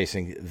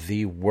 facing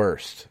the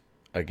worst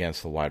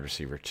against the wide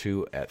receiver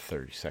 2 at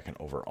 32nd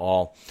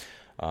overall.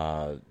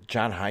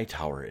 John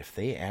Hightower, if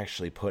they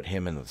actually put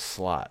him in the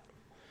slot,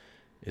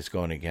 is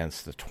going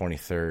against the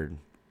 23rd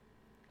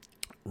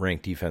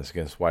ranked defense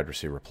against wide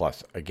receiver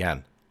plus.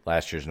 Again,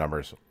 last year's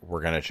numbers.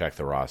 We're going to check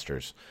the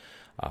rosters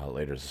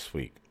later this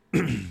week.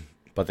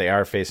 But they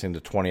are facing the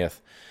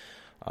 20th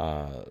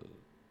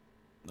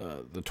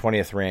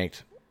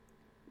ranked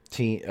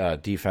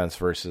defense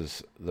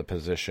versus the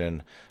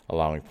position,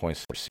 allowing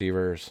points to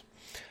receivers.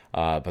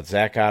 But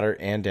Zach Goddard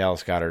and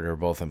Dallas Goedert are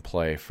both in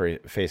play,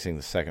 facing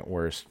the second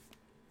worst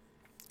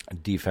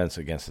defense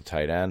against the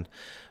tight end,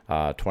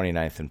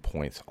 29th in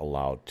points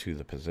allowed to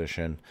the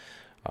position.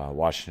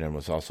 Washington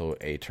was also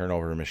a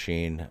turnover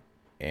machine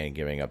and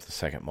giving up the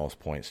second most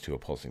points to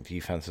opposing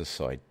defenses.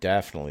 So I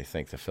definitely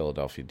think the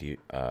Philadelphia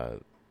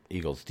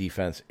Eagles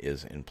defense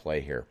is in play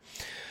here.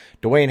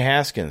 Dwayne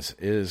Haskins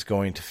is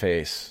going to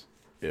face,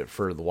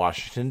 for the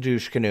Washington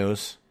Douche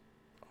Canoes.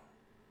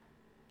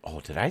 Oh,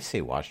 did I say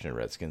Washington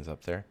Redskins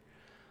up there?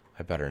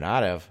 I better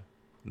not have.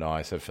 No,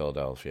 I said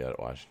Philadelphia at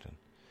Washington.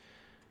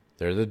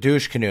 They're the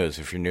Douche Canoes.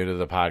 If you're new to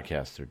the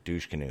podcast, they're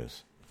Douche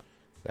Canoes.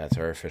 That's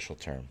our official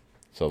term.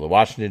 So the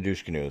Washington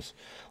Douche Canoes,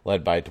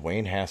 led by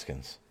Dwayne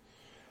Haskins,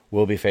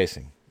 will be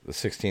facing the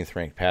 16th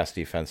ranked pass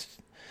defense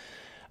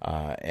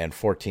and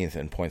 14th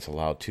in points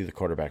allowed to the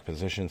quarterback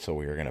position. So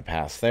we are going to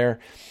pass there.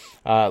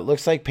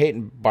 Looks like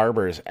Peyton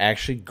Barber is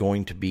actually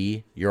going to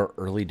be your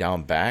early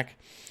down back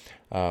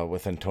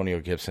with Antonio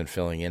Gibson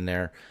filling in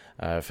there.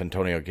 If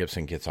Antonio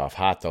Gibson gets off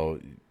hot, though,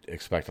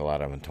 expect a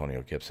lot of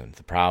Antonio Gibson.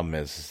 The problem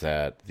is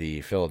that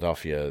the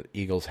Philadelphia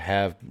Eagles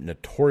have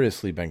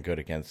notoriously been good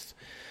against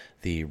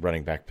the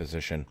running back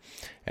position,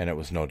 and it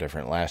was no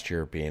different last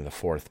year, being the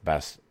 4th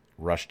best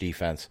rush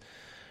defense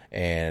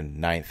and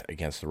 9th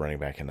against the running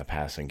back in the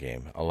passing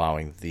game,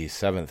 allowing the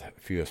 7th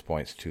fewest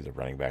points to the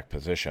running back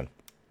position.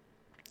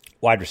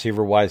 Wide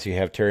receiver-wise, you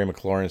have Terry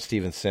McLaurin,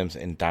 Steven Sims,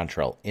 and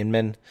Dontrell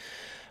Inman.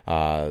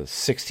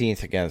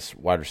 16th against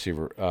wide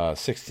receiver. Terry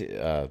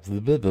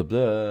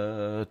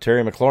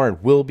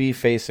McLaurin will be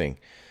facing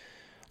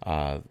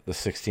the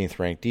 16th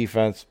ranked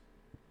defense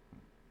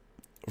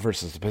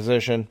versus the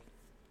position.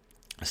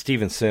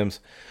 Steven Sims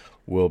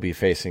will be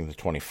facing the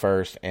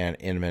 21st, and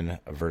Inman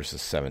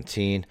versus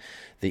 17.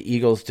 The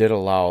Eagles did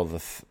allow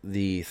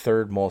the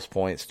third most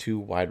points to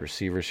wide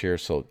receivers here,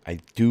 so I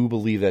do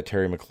believe that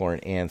Terry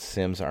McLaurin and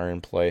Sims are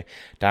in play.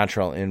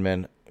 Dontrell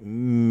Inman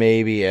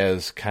maybe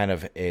as kind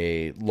of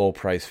a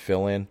low-price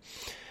fill-in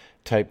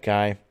type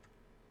guy.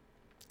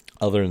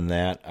 Other than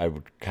that, I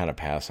would kind of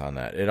pass on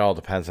that. It all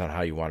depends on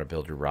how you want to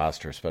build your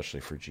roster,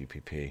 especially for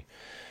GPP.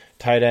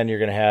 Tight end, you're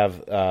going to have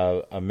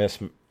a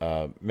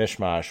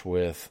mishmash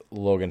with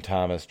Logan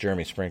Thomas,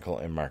 Jeremy Sprinkle,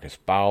 and Marcus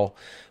Bowell,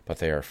 but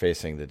they are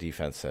facing the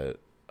defense that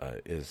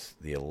is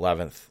the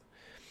 11th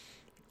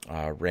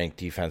ranked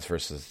defense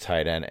versus the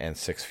tight end and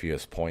 6th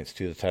fewest points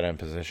to the tight end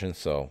position,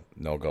 so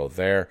no go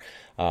there.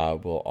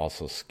 We'll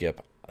also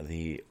skip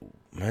you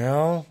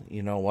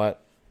know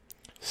what?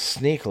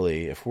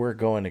 Sneakily, if we're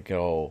going to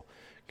go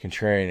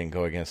contrarian and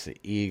go against the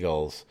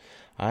Eagles,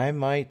 I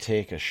might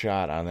take a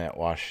shot on that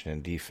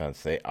Washington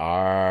defense. They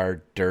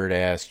are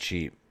dirt-ass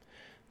cheap.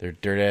 They're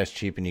dirt-ass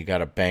cheap, and you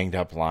got a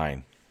banged-up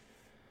line.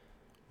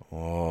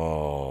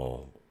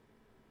 Oh.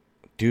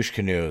 Douche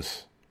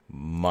canoes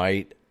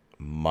might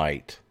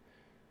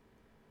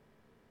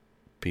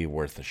be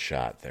worth a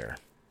shot there.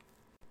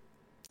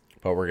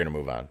 But we're going to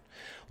move on.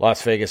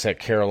 Las Vegas at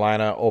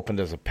Carolina opened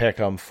as a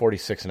pick'em,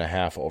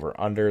 46.5 over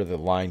under. The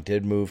line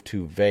did move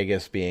to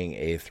Vegas being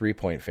a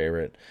 3-point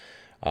favorite,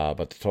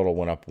 but the total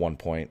went up 1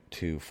 point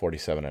to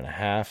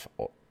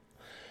 47.5.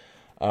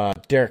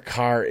 Derek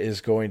Carr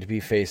is going to be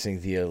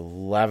facing the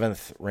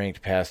 11th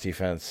ranked pass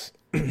defense,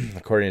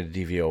 according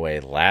to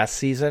DVOA, last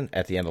season.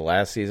 At the end of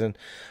last season,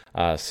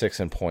 6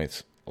 in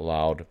points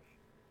allowed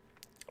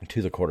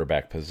to the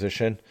quarterback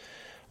position.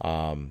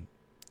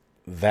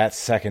 That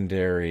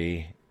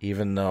secondary,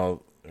 even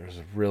though there's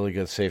a really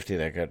good safety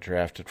that got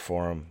drafted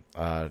for him,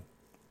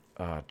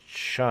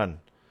 Chun,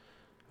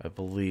 I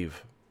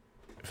believe,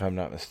 if I'm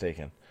not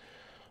mistaken.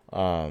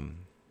 But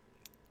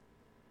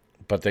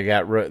they're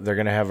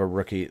going to have a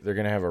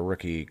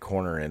rookie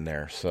corner in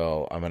there,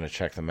 so I'm going to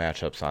check the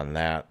matchups on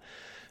that,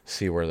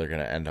 see where they're going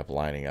to end up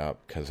lining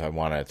up, because I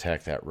want to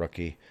attack that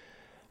rookie.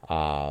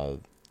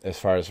 As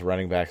far as the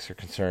running backs are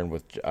concerned,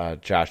 with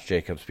Josh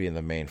Jacobs being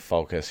the main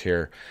focus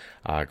here,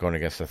 going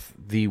against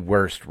the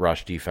worst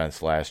rush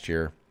defense last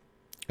year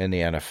in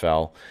the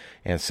NFL,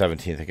 and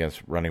 17th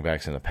against running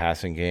backs in the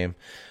passing game,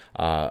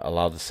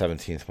 allowed the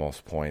 17th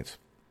most points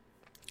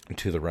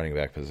to the running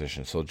back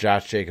position. So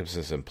Josh Jacobs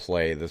is in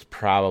play. This is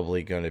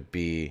probably going to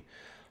be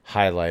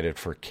highlighted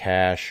for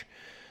cash,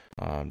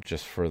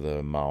 just for the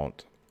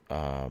amount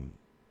of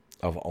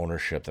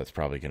ownership that's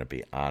probably going to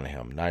be on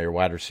him. Now your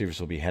wide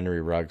receivers will be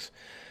Henry Ruggs,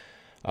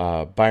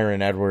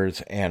 Byron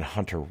Edwards, and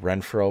Hunter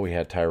Renfrow. We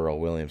had Tyrell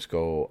Williams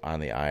go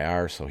on the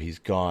IR, so he's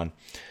gone.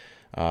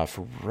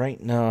 For right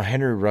now,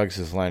 Henry Ruggs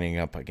is lining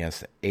up against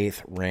the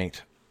 8th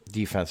ranked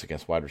defense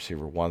against wide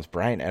receiver 1s.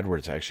 Brian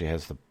Edwards actually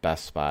has the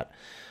best spot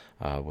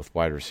with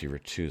wide receiver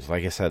 2s.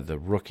 Like I said, the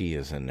rookie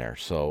is in there,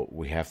 so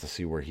we have to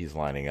see where he's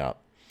lining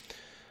up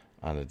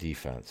on the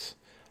defense.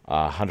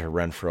 Hunter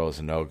Renfrow is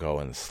a no-go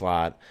in the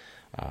slot.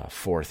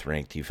 4th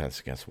ranked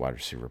defense against wide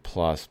receiver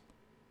plus.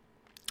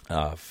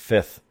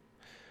 5th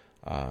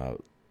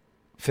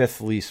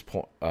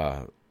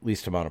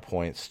least amount of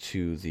points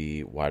to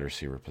the wide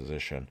receiver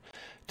position.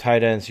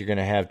 Tight ends, you're going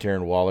to have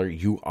Darren Waller.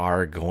 You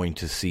are going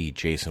to see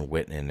Jason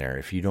Witten in there.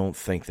 If you don't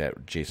think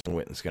that Jason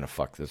Witten's going to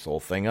fuck this whole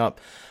thing up,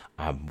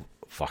 I'm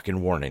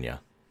fucking warning you.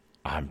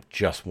 I'm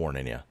just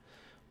warning you.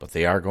 But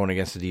they are going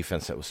against a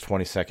defense that was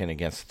 22nd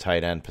against the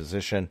tight end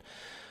position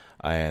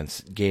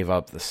and gave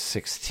up the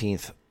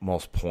 16th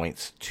most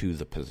points to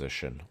the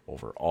position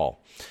overall.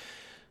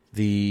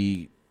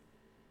 The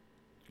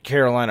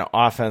Carolina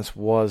offense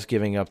was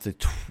giving up the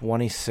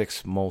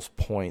 26th most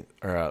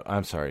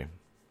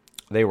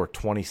they were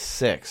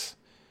 26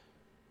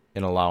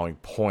 in allowing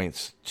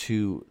points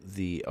to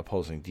the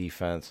opposing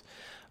defense.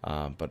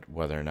 But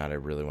whether or not I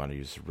really want to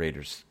use the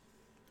Raiders'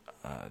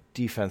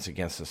 defense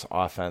against this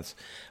offense,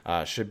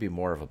 should be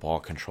more of a ball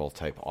control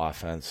type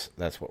offense.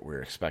 That's what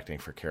we're expecting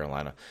for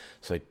Carolina.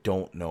 So I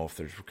don't know if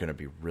there's going to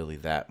be really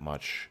that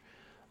much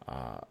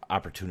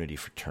opportunity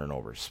for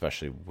turnovers,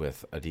 especially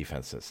with a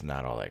defense that's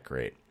not all that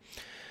great.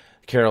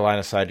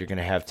 Carolina side, you're going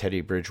to have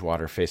Teddy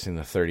Bridgewater facing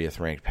the 30th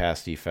ranked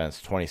pass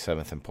defense,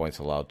 27th in points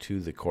allowed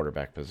to the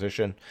quarterback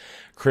position.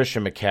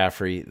 Christian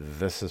McCaffrey,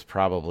 this is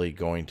probably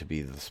going to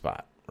be the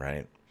spot,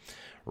 right?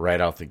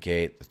 Right out the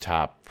gate, the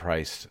top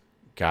priced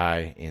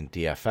guy in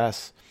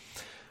DFS,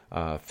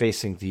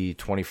 facing the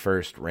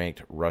 21st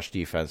ranked rush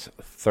defense,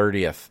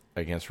 30th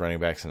against running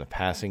backs in the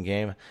passing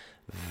game.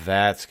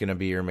 That's going to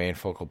be your main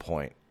focal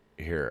point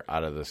here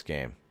out of this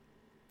game.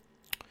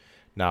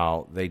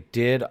 Now, they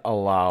did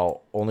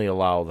only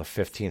allow the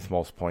 15th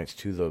most points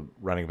to the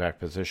running back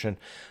position,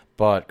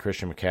 but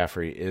Christian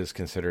McCaffrey is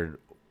considered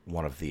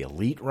one of the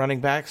elite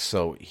running backs,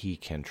 so he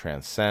can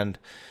transcend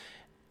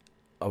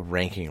a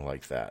ranking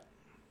like that.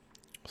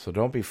 So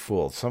don't be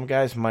fooled. Some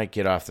guys might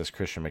get off this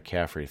Christian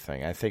McCaffrey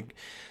thing. I think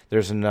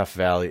there's enough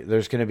value.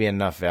 There's going to be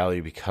enough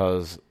value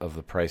because of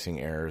the pricing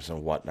errors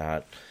and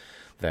whatnot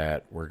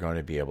that we're going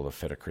to be able to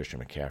fit a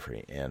Christian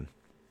McCaffrey in,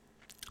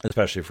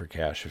 especially for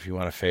cash. If you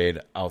want to fade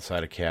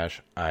outside of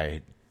cash,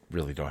 I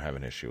really don't have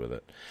an issue with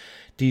it.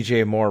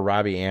 DJ Moore,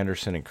 Robbie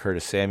Anderson, and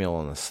Curtis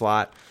Samuel in the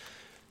slot.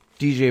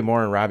 DJ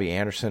Moore and Robbie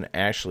Anderson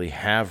actually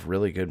have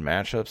really good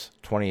matchups.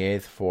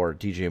 28th for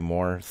DJ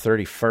Moore,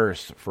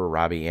 31st for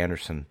Robbie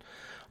Anderson,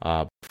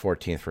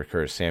 14th for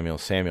Curtis Samuel.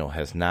 Samuel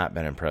has not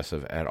been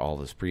impressive at all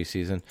this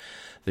preseason.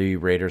 The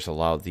Raiders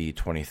allowed the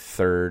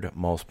 23rd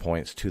most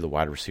points to the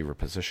wide receiver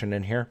position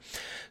in here.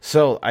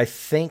 So I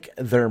think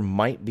there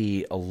might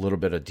be a little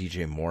bit of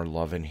DJ Moore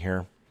love in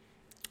here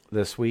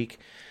this week,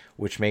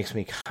 which makes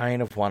me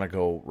kind of want to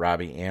go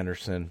Robbie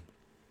Anderson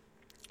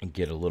and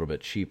get a little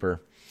bit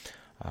cheaper,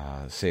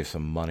 save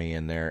some money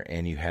in there,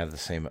 and you have the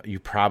same. You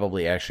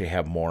probably actually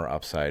have more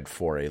upside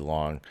for a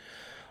long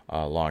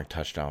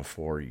touchdown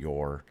for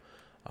your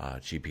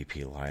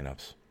GPP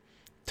lineups.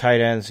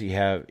 Tight ends,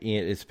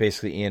 it's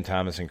basically Ian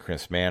Thomas and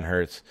Chris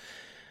Manhertz.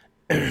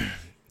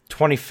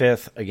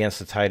 25th against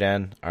the tight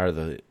end are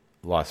the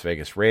Las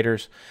Vegas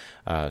Raiders.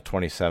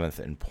 27th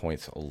in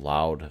points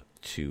allowed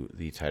to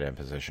the tight end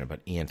position.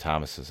 But Ian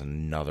Thomas is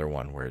another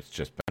one where it's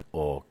just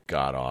been,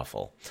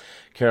 god-awful.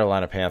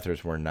 Carolina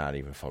Panthers were not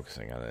even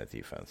focusing on that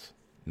defense.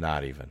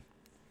 Not even.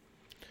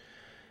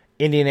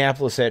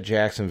 Indianapolis at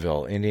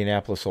Jacksonville.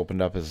 Indianapolis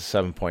opened up as a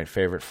 7-point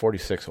favorite,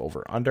 46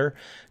 over under.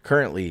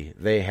 Currently,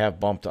 they have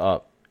bumped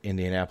up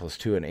Indianapolis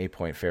to an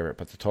 8-point favorite,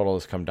 but the total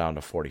has come down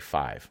to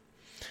 45.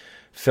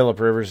 Phillip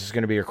Rivers is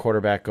going to be your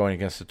quarterback going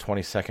against the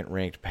 22nd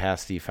ranked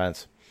pass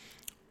defense.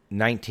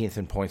 19th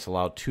in points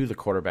allowed to the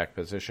quarterback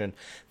position.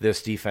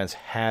 This defense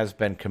has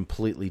been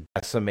completely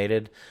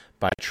decimated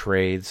by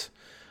trades,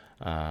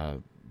 by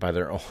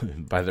their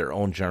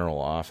own general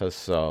office.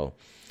 So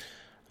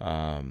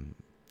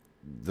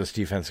this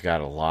defense got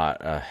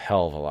a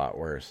hell of a lot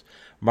worse.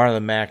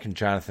 Marlon Mack and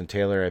Jonathan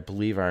Taylor, I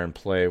believe, are in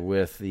play,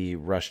 with the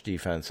rush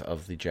defense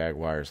of the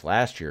Jaguars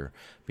last year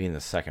being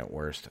the second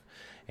worst,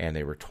 and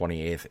they were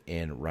 28th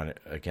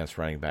against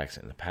running backs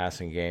in the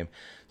passing game.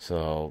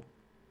 So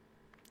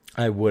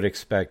I would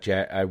expect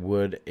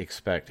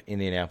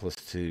Indianapolis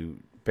to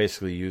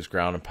basically use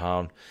ground and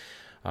pound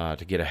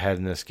to get ahead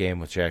in this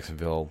game, with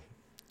Jacksonville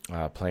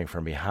playing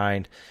from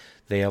behind.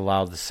 They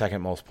allowed the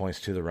second most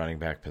points to the running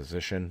back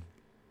position.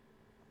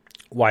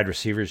 Wide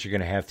receivers, you're going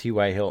to have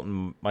T.Y.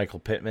 Hilton, Michael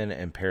Pittman,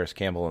 and Paris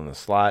Campbell in the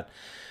slot.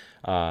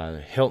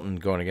 Hilton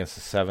going against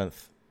the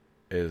 7th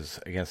is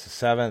against the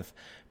 7th.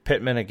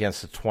 Pittman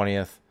against the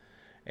 20th.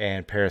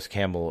 And Paris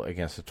Campbell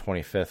against the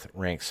 25th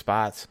ranked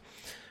spots.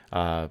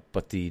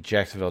 But the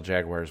Jacksonville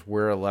Jaguars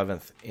were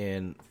 11th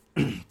in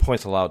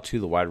points allowed to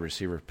the wide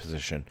receiver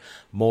position,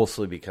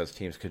 mostly because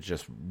teams could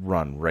just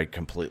run right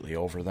completely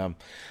over them.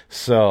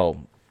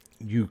 So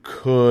you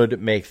could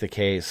make the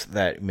case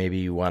that maybe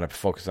you want to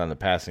focus on the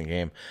passing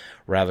game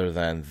rather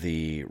than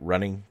the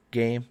running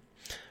game.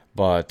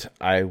 But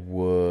I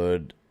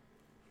would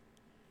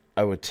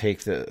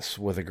take this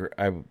with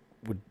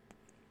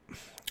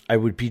I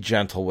would be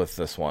gentle with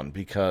this one,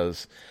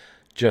 because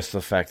just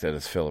the fact that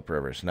it's Phillip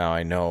Rivers. Now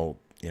I know,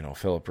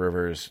 Phillip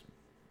Rivers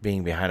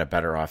being behind a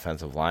better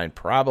offensive line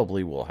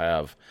probably will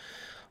have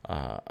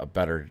a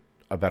better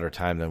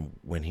time than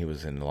when he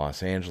was in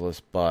Los Angeles,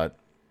 but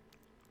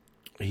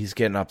he's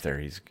getting up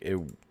there.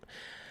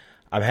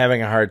 I'm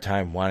having a hard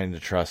time wanting to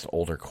trust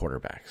older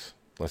quarterbacks.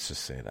 Let's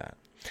just say that.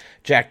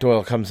 Jack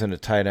Doyle comes into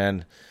tight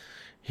end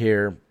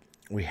here.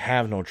 We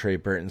have no Trey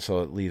Burton,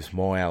 so it leaves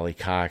Mo Alley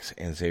Cox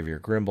and Xavier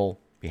Grimble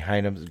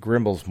behind him.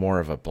 Grimble's more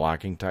of a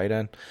blocking tight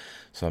end,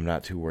 so I'm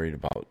not too worried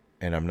about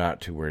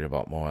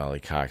Mo Alley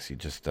Cox. He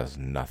just does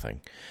nothing.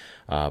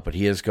 But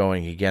he is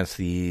going against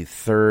the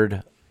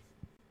third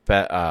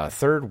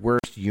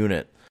worst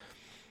unit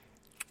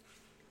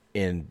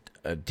in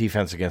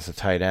defense against the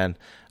tight end,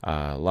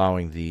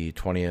 allowing the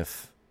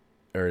 20th,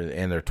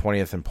 and their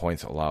 20th in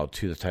points allowed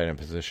to the tight end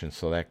position.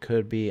 So that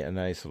could be a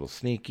nice little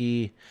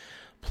sneaky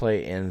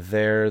play in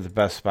there. The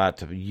best spot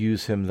to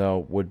use him, though,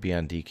 would be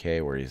on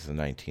DK, where he's the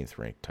 19th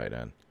ranked tight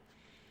end.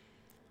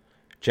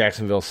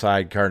 Jacksonville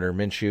side, Gardner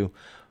Minshew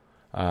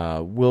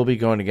will be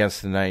going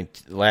against the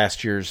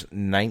last year's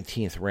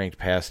 19th ranked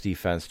pass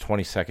defense,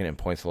 22nd in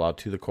points allowed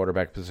to the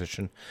quarterback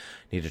position.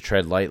 Need to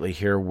tread lightly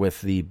here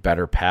with the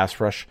better pass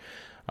rush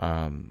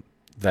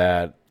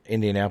that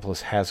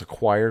Indianapolis has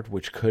acquired,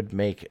 which could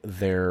make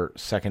their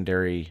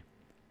secondary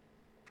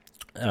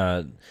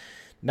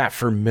not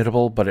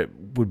formidable, but it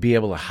would be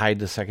able to hide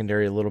the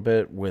secondary a little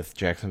bit with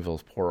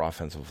Jacksonville's poor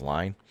offensive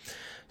line.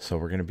 So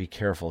we're going to be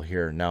careful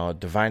here. Now,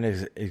 Divine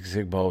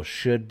Exigbo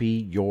should be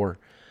your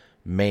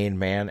main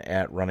man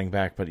at running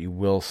back, but you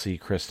will see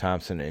Chris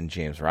Thompson and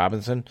James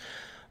Robinson.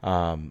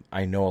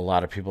 I know a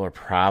lot of people are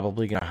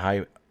probably going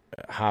to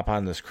hop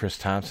on this Chris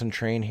Thompson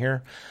train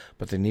here,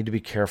 but they need to be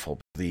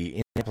careful.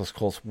 The Indianapolis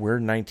Colts were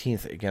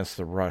 19th against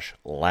the rush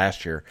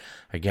last year.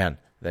 Again,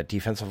 that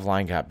defensive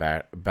line got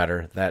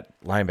better. That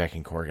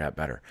linebacking core got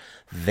better.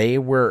 They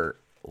were,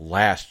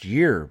 last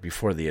year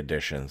before the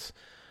additions,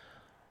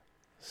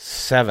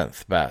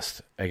 7th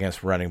best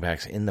against running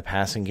backs in the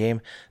passing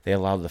game. They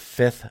allowed the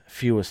 5th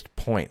fewest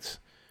points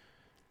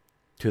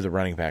to the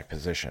running back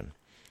position.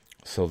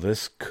 So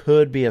this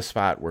could be a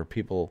spot where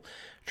people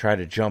try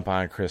to jump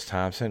on Chris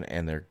Thompson,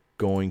 and they're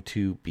going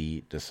to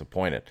be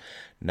disappointed.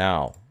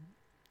 Now,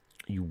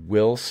 you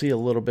will see a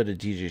little bit of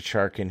DJ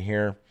Chark in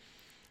here,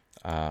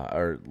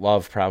 or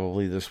Love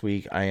probably this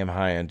week. I am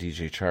high on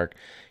DJ Chark.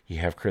 You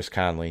have Chris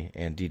Conley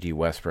and D.D.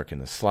 Westbrook in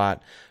the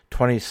slot,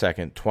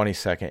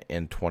 22nd,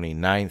 and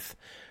 29th,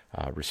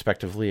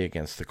 respectively,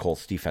 against the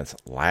Colts defense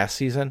last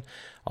season,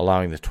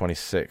 allowing the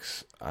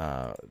 26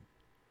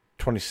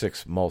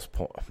 most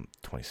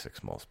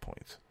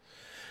points.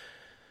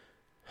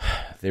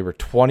 They were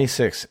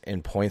 26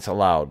 in points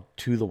allowed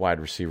to the wide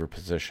receiver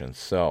position.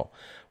 So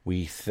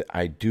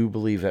I do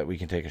believe that we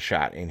can take a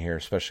shot in here,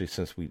 especially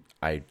since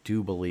I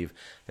do believe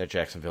that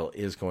Jacksonville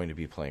is going to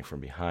be playing from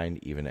behind,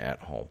 even at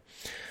home.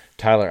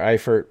 Tyler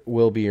Eifert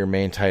will be your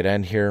main tight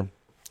end here,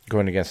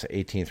 going against the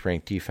 18th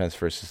ranked defense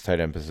versus tight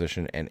end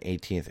position and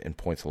 18th in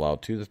points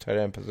allowed to the tight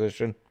end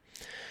position.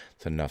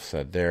 That's enough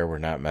said there. We're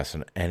not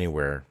messing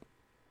anywhere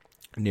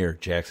near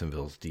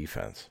Jacksonville's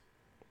defense.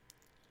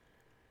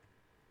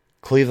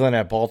 Cleveland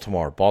at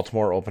Baltimore.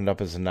 Baltimore opened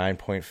up as a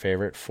 9-point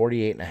favorite,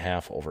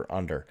 48.5 over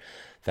under.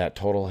 That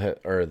total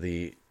hit, or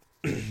the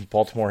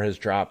Baltimore has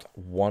dropped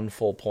 1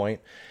 full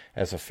point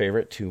as a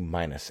favorite to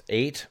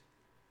 -8.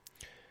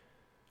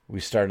 We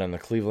start on the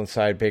Cleveland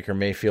side. Baker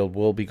Mayfield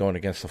will be going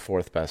against the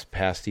 4th best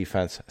pass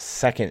defense,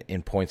 2nd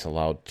in points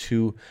allowed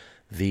to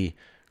the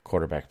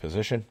quarterback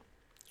position.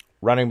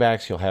 Running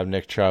backs, you'll have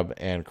Nick Chubb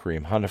and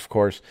Kareem Hunt, of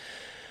course.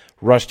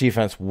 Rush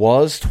defense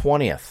was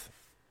 20th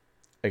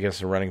against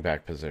the running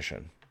back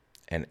position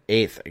and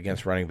 8th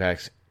against running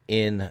backs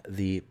in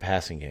the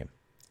passing game.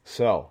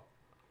 So,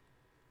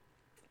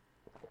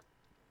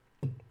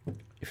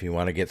 if you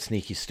want to get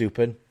sneaky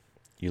stupid,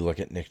 you look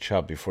at Nick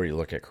Chubb before you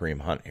look at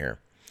Kareem Hunt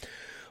here.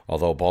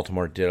 Although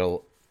Baltimore did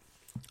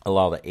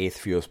allow the 8th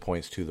fewest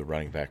points to the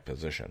running back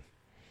position.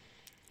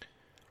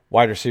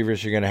 Wide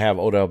receivers, you're going to have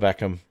Odell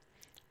Beckham,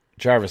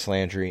 Jarvis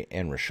Landry,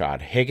 and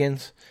Rashad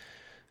Higgins.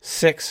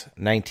 6th,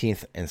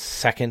 19th, and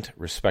 2nd,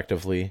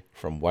 respectively,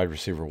 from wide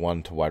receiver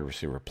 1 to wide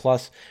receiver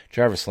plus.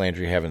 Jarvis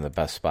Landry having the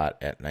best spot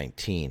at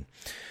 19.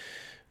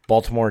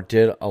 Baltimore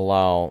did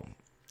allow,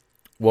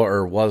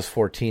 was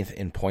 14th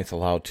in points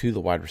allowed to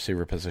the wide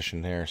receiver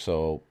position there,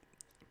 so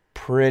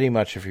pretty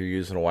much if you're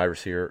using a wide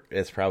receiver,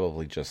 it's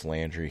probably just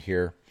Landry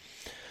here.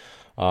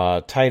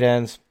 Tight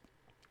ends,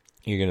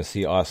 you're going to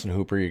see Austin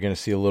Hooper. You're going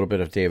to see a little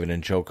bit of David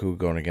Njoku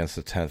going against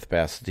the 10th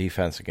best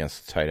defense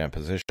against the tight end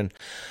position.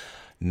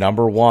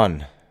 Number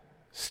 1,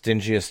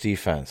 stingiest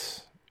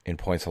defense in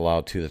points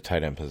allowed to the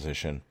tight end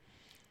position.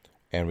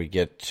 And we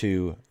get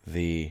to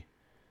the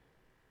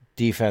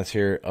defense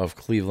here of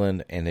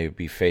Cleveland, and they would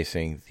be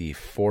facing the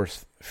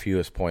 4th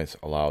fewest points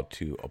allowed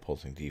to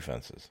opposing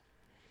defenses.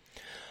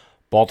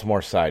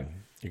 Baltimore side,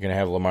 you're going to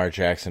have Lamar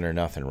Jackson or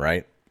nothing,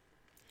 right?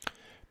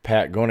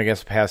 Going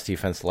against the pass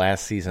defense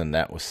last season,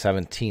 that was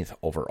 17th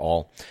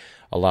overall,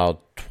 was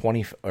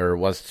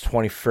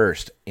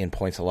 21st in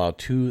points allowed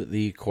to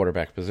the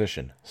quarterback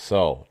position.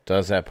 So,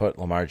 does that put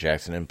Lamar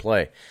Jackson in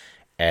play?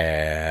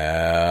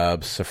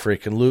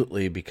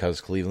 Abso-freaking-lutely, because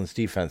Cleveland's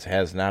defense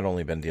has not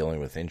only been dealing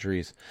with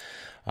injuries,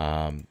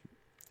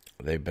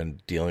 they've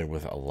been dealing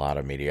with a lot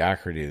of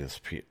mediocrity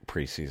this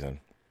preseason.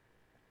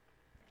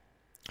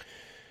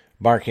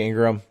 Mark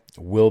Ingram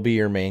will be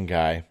your main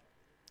guy.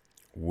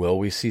 Will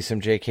we see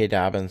some J.K.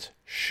 Dobbins?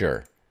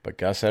 Sure. But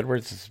Gus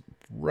Edwards,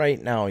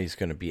 right now, he's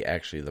going to be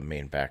actually the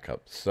main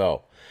backup.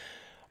 So,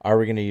 are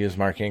we going to use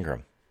Mark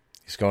Ingram?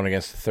 He's going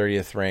against the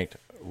 30th ranked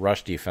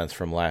rush defense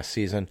from last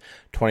season,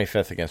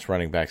 25th against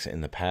running backs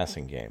in the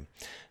passing game.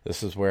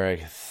 This is where I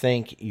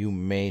think you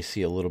may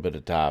see a little bit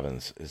of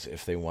Dobbins, is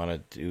if they want to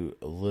do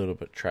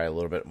try a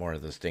little bit more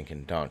of this dink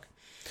and dunk.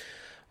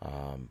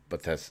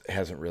 But that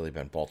hasn't really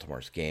been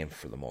Baltimore's game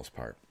for the most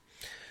part.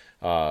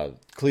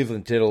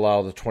 Cleveland did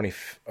allow was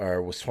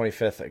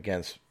 25th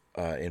against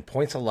in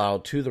points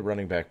allowed to the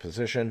running back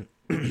position.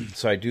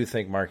 So I do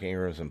think Mark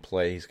Ingram's in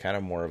play. He's kind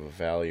of more of a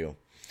value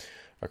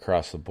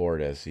across the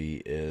board, as he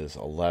is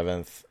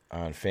 11th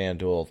on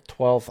FanDuel,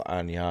 12th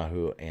on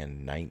Yahoo,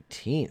 and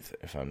 19th,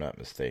 if I'm not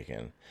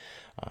mistaken,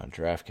 on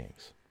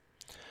DraftKings.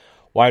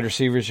 Wide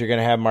receivers, you're going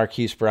to have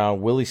Marquise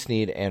Brown, Willie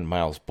Snead, and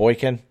Miles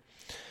Boykin.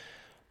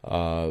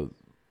 In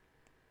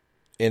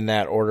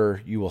that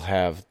order, you will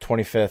have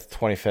 25th,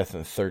 25th,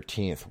 and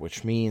 13th,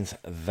 which means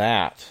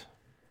that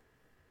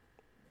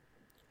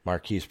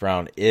Marquise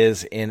Brown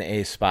is in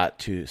a spot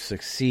to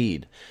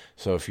succeed.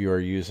 So if you are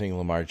using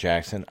Lamar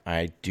Jackson,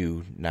 I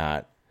do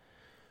not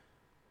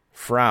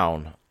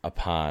frown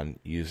upon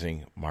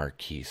using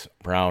Marquise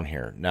Brown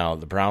here. Now,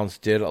 the Browns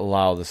did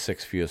allow the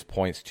 6th fewest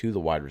points to the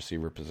wide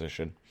receiver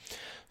position,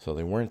 so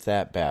they weren't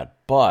that bad.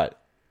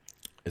 But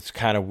it's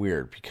kind of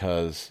weird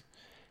because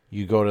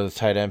you go to the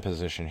tight end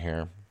position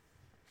here.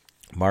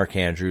 Mark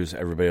Andrews,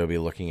 everybody will be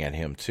looking at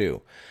him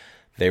too.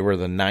 They were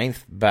the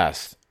 9th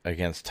best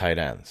against tight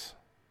ends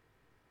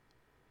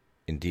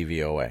in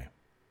DVOA.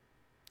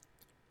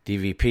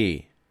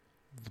 DVP,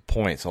 the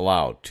points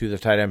allowed to the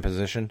tight end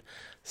position,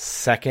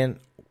 2nd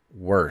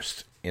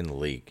worst in the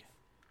league.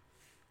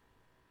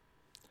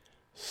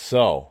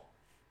 So,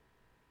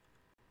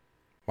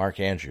 Mark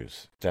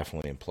Andrews,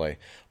 definitely in play.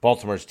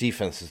 Baltimore's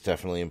defense is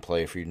definitely in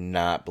play if you're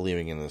not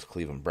believing in this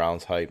Cleveland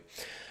Browns hype.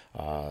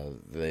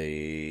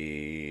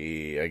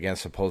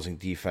 Against opposing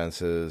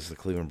defenses, the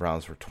Cleveland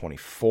Browns were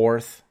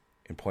 24th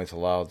in points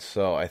allowed,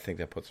 so I think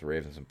that puts the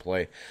Ravens in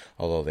play,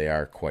 although they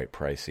are quite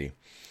pricey.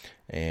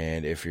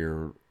 And if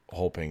you're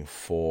hoping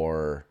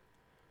for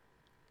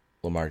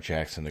Lamar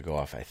Jackson to go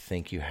off, I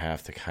think you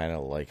have to kind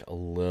of like a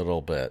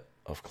little bit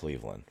of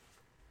Cleveland.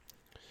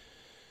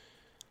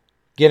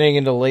 Getting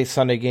into late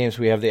Sunday games,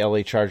 we have the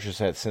LA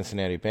Chargers at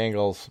Cincinnati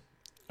Bengals.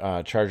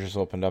 Chargers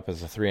opened up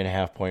as a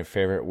 3.5-point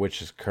favorite,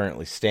 which is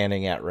currently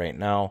standing at right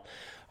now.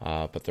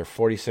 But their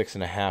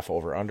 46.5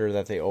 over-under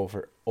that they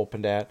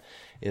opened at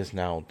is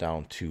now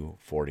down to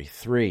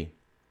 43.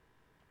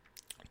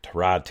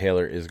 Tyrod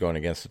Taylor is going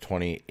against the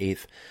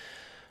 28th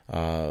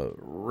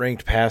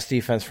ranked pass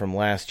defense from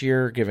last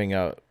year, giving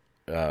up,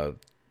 good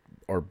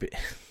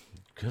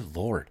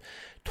Lord,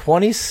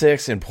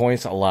 26 in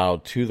points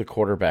allowed to the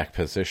quarterback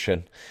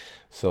position.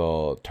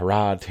 So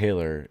Tyrod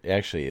Taylor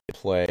actually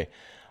play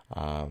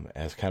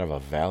as kind of a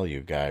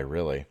value guy,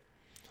 really.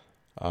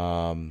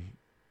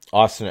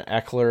 Austin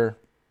Eckler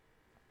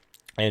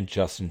and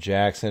Justin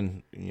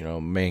Jackson,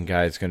 main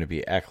guy is going to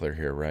be Eckler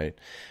here, right?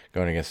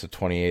 Going against the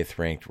 28th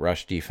ranked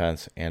rush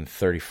defense and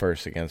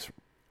 31st against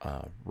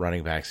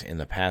running backs in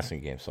the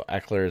passing game. So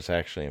Eckler is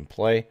actually in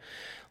play,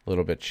 a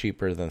little bit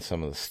cheaper than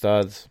some of the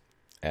studs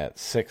at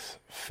 6th,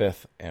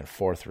 5th, and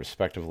 4th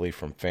respectively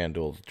from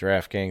FanDuel to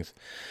DraftKings.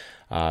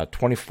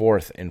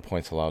 24th in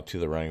points allowed to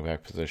the running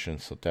back position,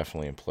 so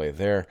definitely in play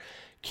there.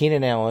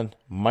 Keenan Allen,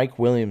 Mike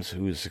Williams,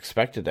 who is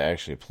expected to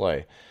actually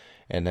play,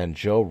 and then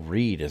Joe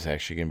Reed is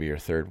actually going to be your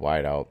third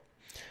wideout.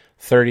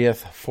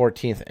 30th,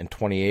 14th, and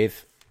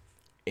 28th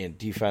in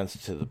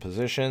defense to the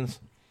positions.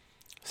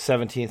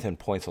 17th in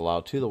points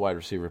allowed to the wide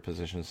receiver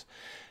positions.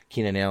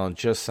 Keenan Allen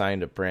just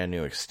signed a brand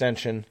new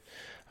extension,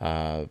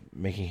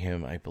 making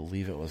him, I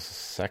believe it was the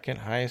second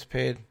highest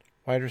paid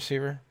wide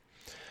receiver.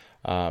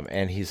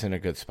 And he's in a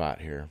good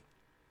spot here.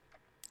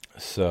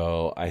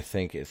 So I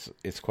think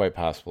it's quite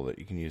possible that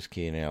you can use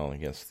Keenan Allen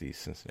against the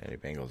Cincinnati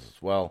Bengals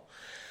as well.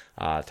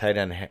 Tight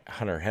end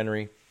Hunter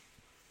Henry,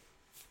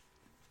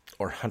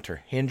 or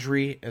Hunter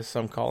Hendry as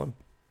some call him,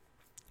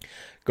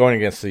 going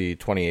against the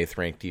 28th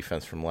ranked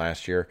defense from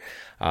last year,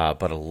 but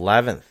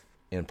 11th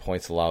in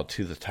points allowed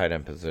to the tight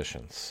end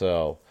position.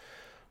 So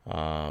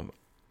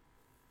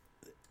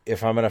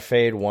if I'm going to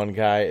fade one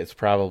guy, it's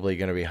probably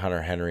going to be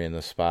Hunter Henry in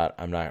this spot.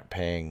 I'm not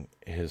paying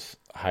his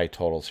high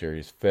totals here.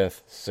 He's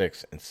 5th,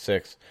 6th, and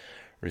 6th,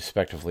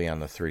 respectively, on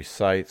the three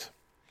sites.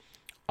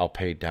 I'll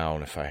pay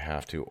down if I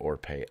have to, or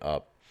pay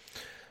up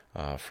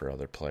for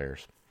other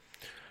players.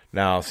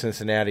 Now,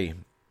 Cincinnati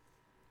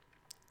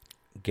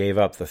gave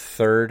up the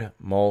fourth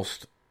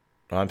most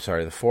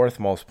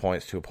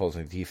points to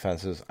opposing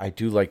defenses. I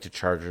do like the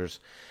Chargers,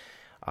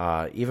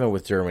 even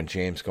with Derwin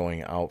James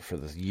going out for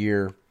the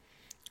year,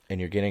 and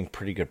you're getting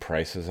pretty good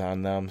prices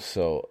on them.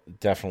 So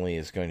definitely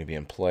is going to be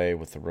in play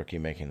with the rookie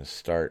making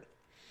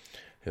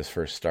his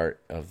first start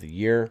of the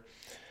year.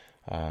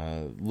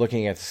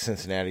 Looking at the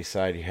Cincinnati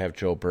side, you have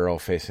Joe Burrow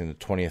facing the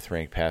 20th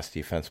ranked pass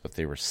defense, but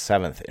they were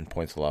 7th in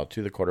points allowed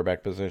to the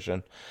quarterback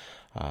position.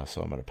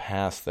 So I'm going to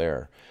pass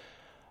there.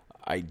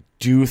 I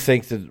do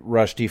think the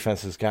rush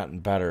defense has gotten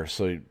better.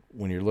 So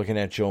when you're looking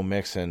at Joe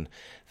Mixon,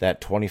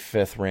 that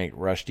 25th ranked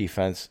rush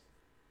defense,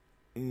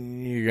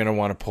 you're going to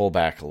want to pull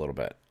back a little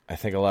bit. I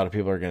think a lot of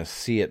people are going to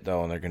see it,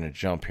 though, and they're going to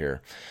jump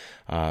here,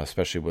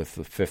 especially with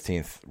the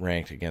 15th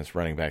ranked against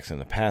running backs in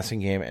the passing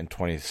game and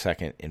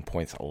 22nd in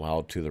points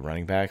allowed to the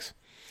running backs.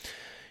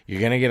 You're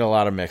going to get a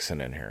lot of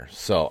Mixon in here.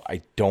 So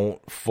I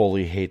don't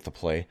fully hate the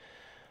play.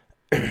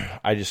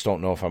 I just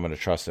don't know if I'm going to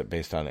trust it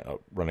based on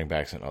running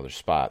backs in other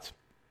spots.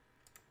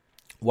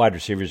 Wide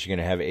receivers, you're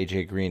going to have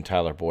A.J. Green,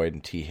 Tyler Boyd,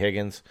 and T.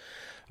 Higgins.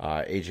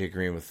 A.J.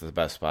 Green with the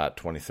best spot,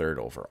 23rd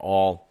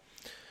overall.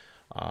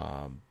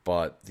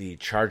 But the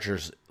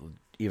Chargers,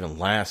 even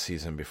last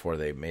season before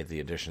they made the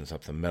additions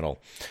up the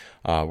middle,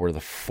 were the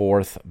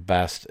 4th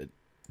best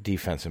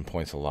defense in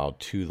points allowed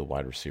to the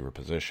wide receiver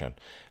position.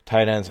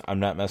 Tight ends, I'm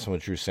not messing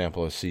with Drew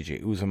Sample or C.J.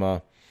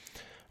 Uzomah.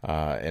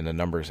 And the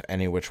numbers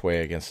any which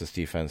way against this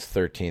defense,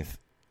 13th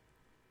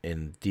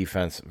in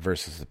defense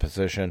versus the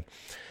position,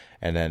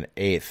 and then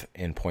 8th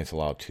in points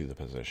allowed to the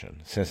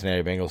position.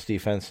 Cincinnati Bengals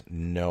defense,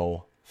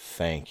 no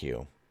thank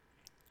you.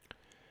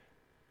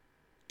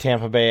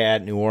 Tampa Bay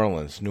at New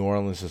Orleans. New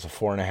Orleans is a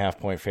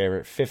 4.5-point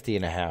favorite,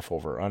 50.5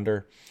 over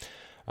under.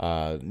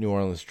 New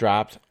Orleans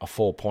dropped a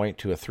full point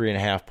to a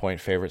 3.5-point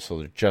favorite, so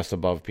they're just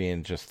above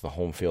being just the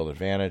home field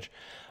advantage.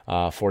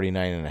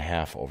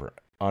 49.5 over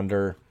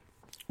under.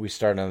 We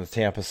start on the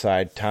Tampa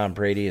side. Tom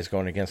Brady is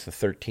going against the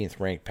 13th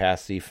ranked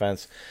pass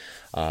defense,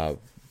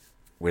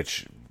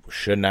 which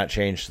should not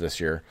change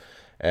this year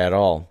at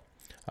all.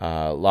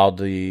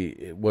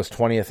 Was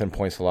 20th in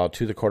points allowed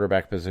to the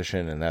quarterback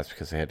position, and that's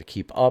because they had to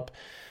keep up.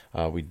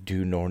 We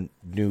do know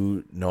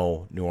New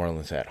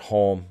Orleans at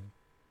home.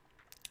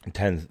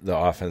 The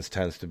offense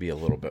tends to be a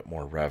little bit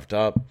more revved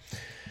up.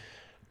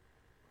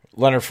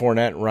 Leonard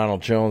Fournette and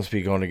Ronald Jones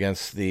be going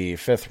against the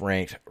 5th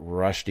ranked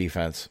rush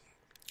defense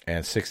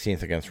and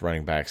 16th against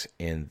running backs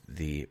in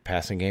the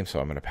passing game, so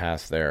I'm going to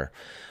pass there.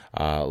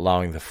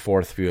 Allowing the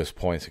 4th fewest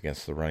points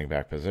against the running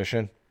back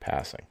position,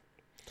 passing.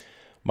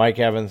 Mike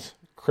Evans,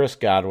 Chris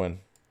Godwin.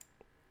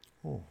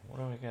 Ooh, what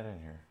do I got in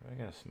here? Do I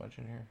got a smudge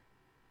in here?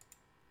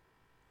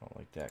 I don't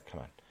like that.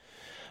 Come on.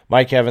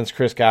 Mike Evans,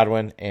 Chris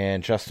Godwin,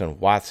 and Justin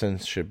Watson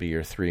should be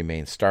your 3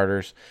 main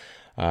starters,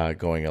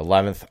 going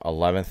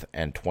 11th,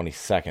 and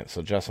 22nd.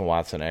 So Justin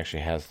Watson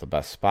actually has the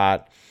best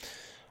spot.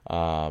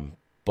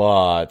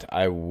 But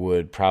I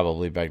would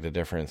probably beg to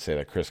differ and say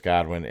that Chris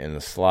Godwin in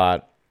the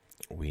slot,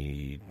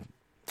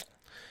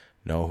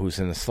 know who's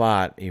in the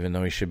slot, even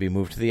though he should be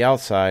moved to the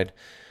outside.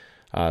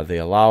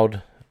 They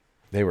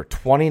were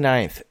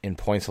 29th in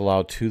points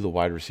allowed to the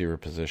wide receiver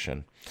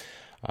position.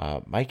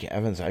 Mike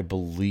Evans, I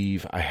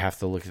believe, I have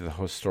to look at the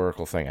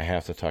historical thing. I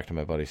have to talk to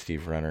my buddy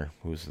Steve Renner,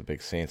 who's the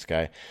big Saints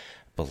guy. I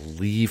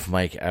believe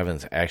Mike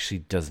Evans actually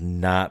does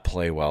not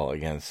play well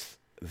against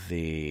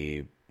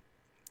the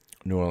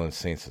New Orleans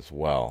Saints as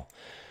well.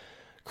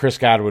 Chris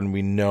Godwin,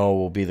 we know,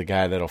 will be the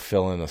guy that'll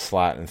fill in the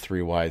slot in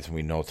three wides, and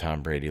we know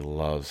Tom Brady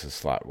loves his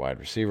slot wide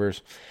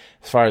receivers.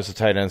 As far as the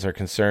tight ends are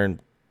concerned,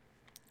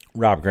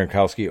 Rob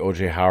Gronkowski,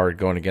 O.J. Howard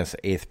going against the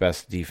 8th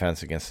best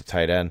defense against the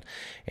tight end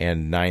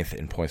and 9th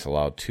in points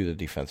allowed to the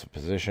defensive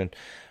position.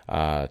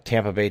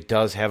 Tampa Bay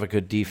does have a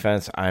good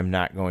defense. I'm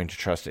not going to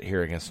trust it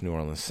here against New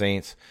Orleans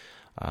Saints,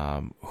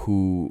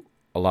 who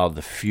allowed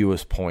the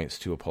fewest points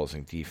to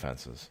opposing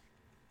defenses.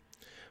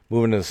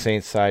 Moving to the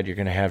Saints side, you're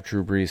going to have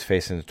Drew Brees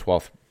facing the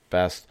 12th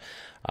best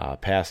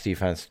pass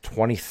defense,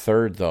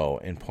 23rd, though,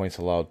 in points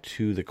allowed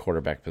to the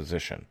quarterback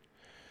position.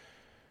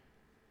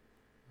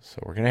 So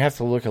we're going to have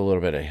to look a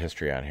little bit at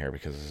history on here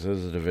because this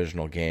is a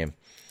divisional game.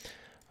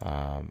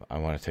 I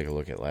want to take a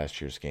look at last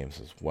year's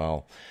games as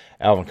well.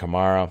 Alvin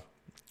Kamara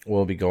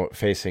will be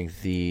facing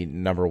the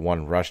number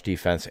 1 rush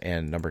defense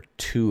and number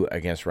 2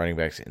 against running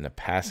backs in the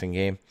passing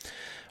game.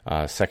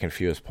 Second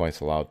fewest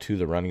points allowed to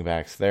the running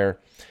backs there.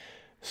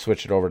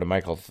 Switch it over to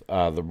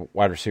the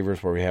wide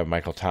receivers, where we have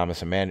Michael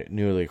Thomas and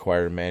newly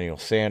acquired Emmanuel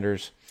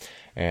Sanders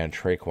and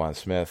Traquan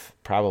Smith.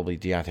 Probably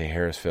Deontay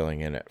Harris filling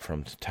in it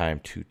from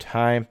time to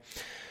time.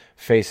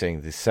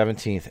 Facing the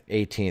 17th,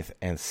 18th,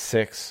 and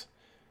 6th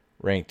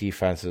ranked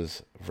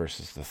defenses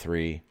versus the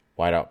 3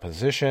 wideout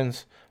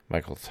positions.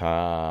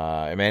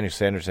 Emmanuel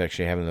Sanders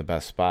actually having the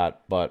best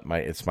spot, but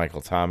it's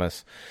Michael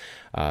Thomas.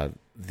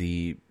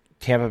 The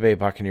Tampa Bay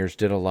Buccaneers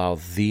did allow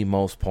the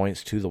most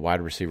points to the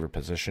wide receiver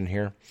position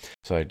here,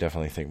 so I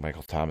definitely think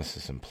Michael Thomas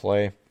is in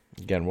play.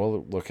 Again,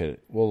 we'll look at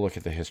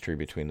the history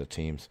between the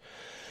teams.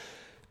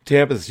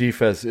 Tampa's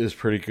defense is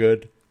pretty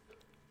good,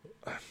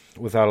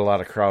 without a lot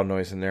of crowd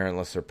noise in there,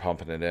 unless they're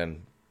pumping it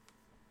in,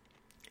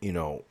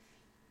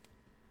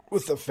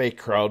 with the fake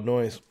crowd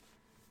noise,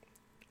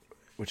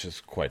 which is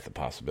quite the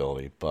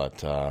possibility. But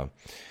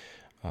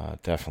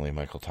definitely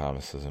Michael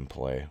Thomas is in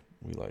play.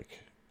 We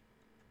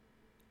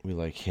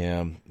like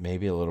him.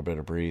 Maybe a little bit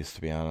of Breeze,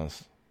 to be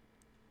honest.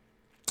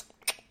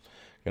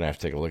 Gonna have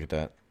to take a look at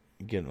that.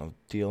 Getting a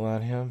deal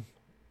on him?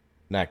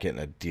 Not getting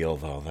a deal,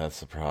 though. That's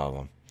the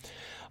problem.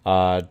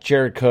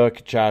 Jared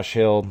Cook, Josh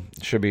Hill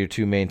should be your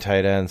 2 main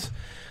tight ends.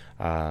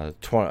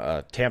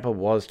 Tampa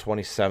was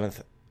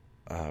 27th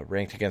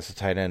ranked against the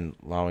tight end,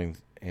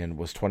 and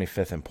was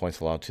 25th in points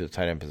allowed to the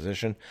tight end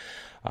position.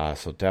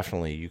 So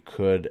definitely you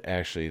could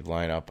actually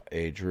line up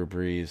a Drew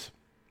Brees,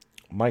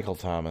 Michael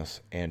Thomas,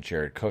 and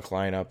Jared Cook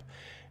lineup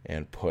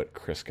and put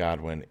Chris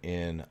Godwin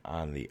in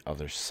on the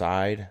other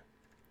side.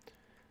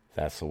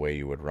 That's the way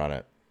you would run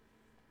it.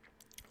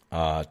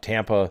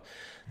 Tampa,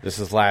 this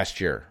is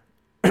last year.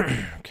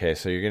 Okay,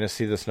 so you're going to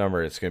see this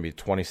number. It's going to be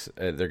 20.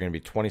 They're going to be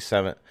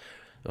 22nd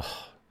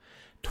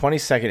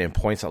in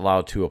points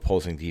allowed to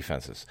opposing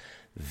defenses.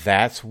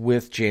 That's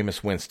with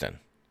Jameis Winston.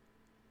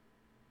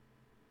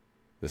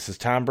 This is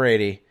Tom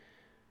Brady.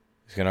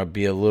 He's going to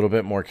be a little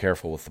bit more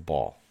careful with the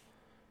ball.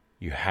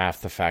 You have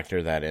to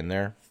factor that in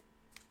there.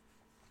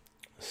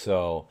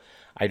 So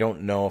I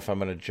don't know if I'm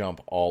going to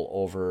jump all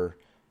over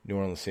New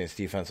Orleans Saints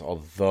defense,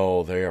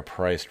 although they are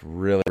priced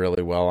really,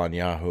 really well on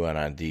Yahoo and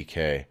on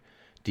DK.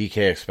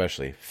 DK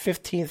especially.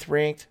 15th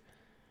ranked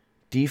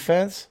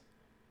defense,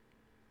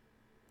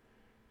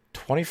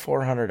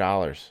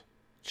 $2,400.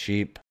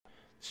 Cheap.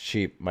 It's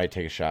cheap. Might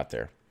take a shot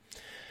there.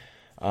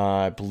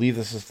 I believe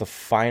this is the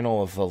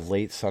final of the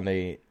late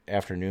Sunday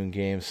afternoon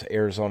games.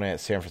 Arizona at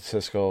San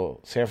Francisco.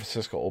 San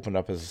Francisco opened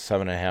up as a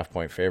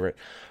 7.5-point favorite.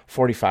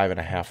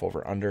 45.5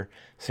 over under.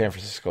 San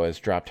Francisco has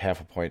dropped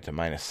half a point to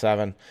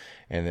 -7,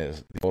 and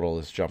the total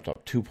has jumped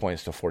up 2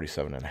 points to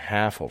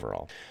 47.5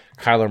 overall.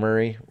 Kyler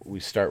Murray,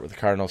 we start with the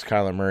Cardinals.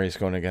 Kyler Murray is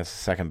going against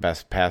the second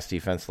best pass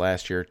defense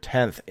last year,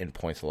 10th in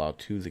points allowed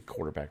to the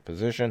quarterback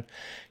position.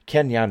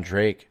 Kenyon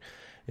Drake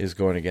is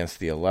going against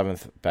the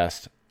 11th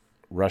best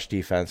rush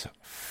defense,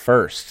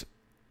 first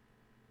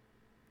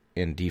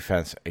in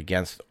defense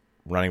against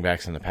running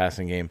backs in the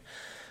passing game,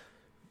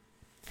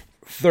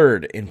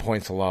 3rd in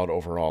points allowed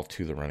overall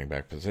to the running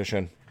back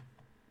position.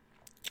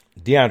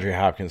 DeAndre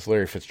Hopkins,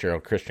 Larry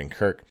Fitzgerald, Christian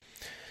Kirk.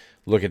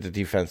 Look at the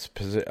defense.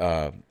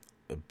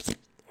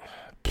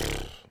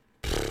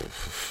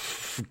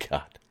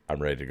 God,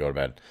 I'm ready to go to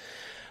bed.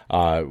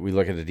 We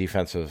look at the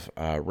defensive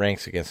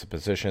ranks against the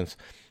positions.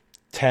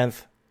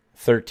 10th,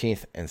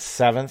 13th, and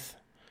 7th.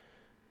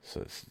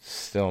 So it's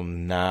still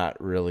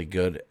not really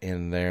good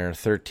in there.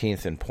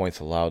 13th in points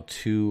allowed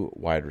to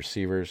wide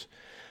receivers.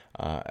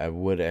 I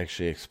would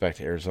actually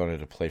expect Arizona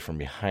to play from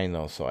behind,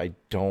 though, so I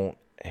don't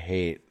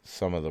hate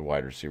some of the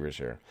wide receivers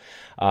here.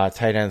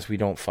 Tight ends, we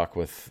don't fuck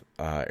with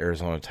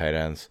Arizona tight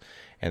ends,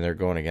 and they're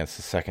going against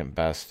the second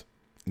best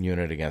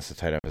unit against the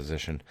tight end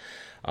position.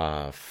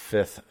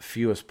 5th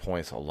fewest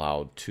points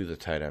allowed to the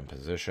tight end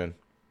position.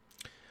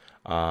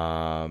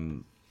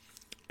 And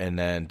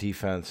then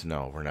defense,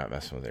 no, we're not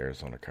messing with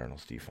Arizona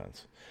Cardinals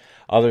defense.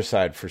 Other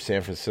side for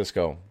San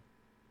Francisco,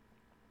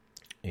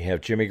 you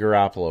have Jimmy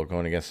Garoppolo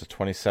going against the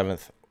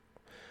 27th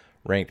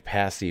ranked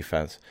pass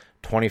defense,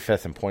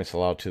 25th in points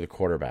allowed to the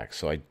quarterback.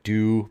 So I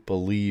do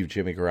believe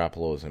Jimmy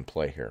Garoppolo is in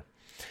play here.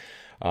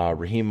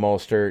 Raheem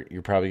Mostert,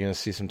 you're probably going to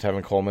see some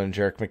Tevin Coleman and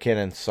Jerick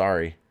McKinnon.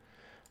 Sorry.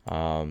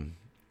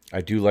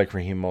 I do like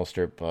Raheem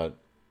Mostert, but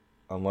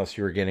unless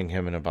you were getting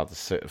him in about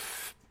the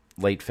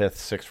late 5th,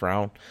 6th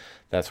round,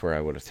 that's where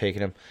I would have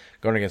taken him.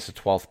 Going against the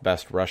 12th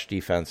best rush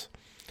defense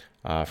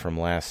from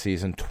last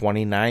season.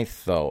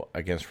 29th, though,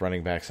 against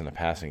running backs in the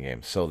passing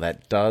game. So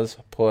that does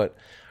put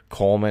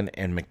Coleman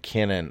and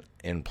McKinnon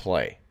in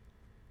play.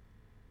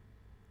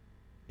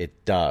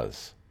 It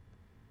does.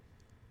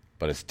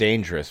 But it's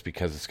dangerous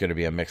because it's going to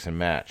be a mix and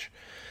match.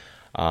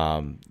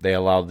 They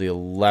allowed the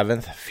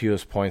 11th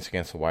fewest points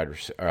against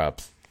the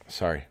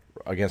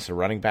against the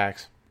running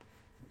backs.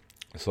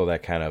 So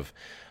that kind of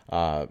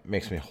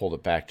makes me hold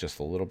it back just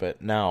a little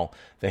bit. Now,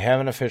 they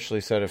haven't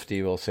officially said if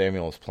Deebo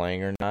Samuel is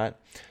playing or not.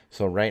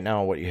 So right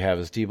now what you have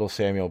is Deebo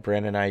Samuel,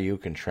 Brandon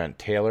Ayuk, and Trent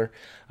Taylor.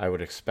 I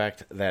would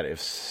expect that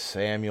if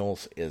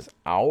Samuels is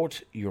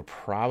out, you're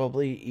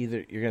going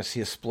to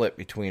see a split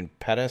between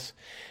Pettis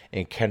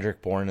and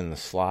Kendrick Bourne in the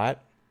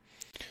slot.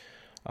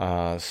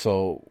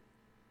 So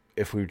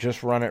if we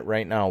just run it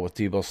right now with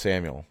Deebo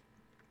Samuel,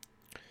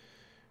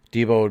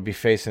 Deebo would be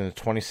facing the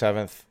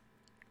 27th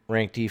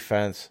ranked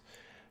defense,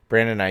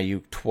 Brandon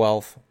Ayuk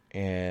 12th,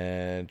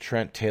 and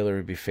Trent Taylor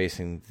would be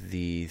facing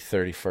the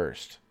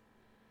 31st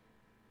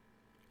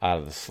out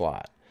of the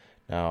slot.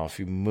 Now, if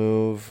you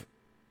move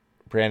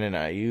Brandon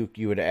Ayuk,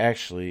 you would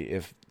actually,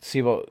 if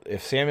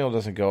Samuel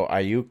doesn't go,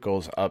 Ayuk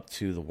goes up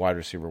to the wide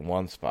receiver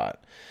 1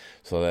 spot.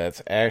 So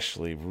that's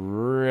actually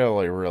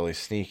really, really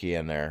sneaky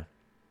in there.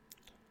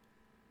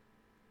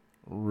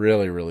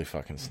 Really, really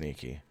fucking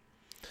sneaky.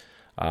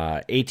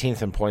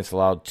 18th in points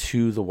allowed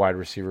to the wide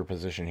receiver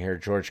position here.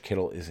 George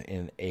Kittle is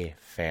in a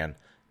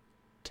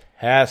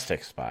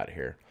fantastic spot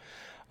here.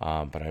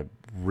 But I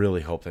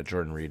really hope that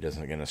Jordan Reed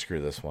isn't going to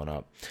screw this one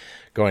up.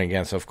 Going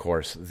against, of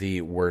course,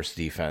 the worst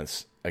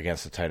defense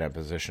against the tight end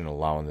position,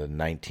 allowing the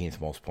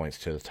 19th most points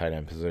to the tight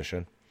end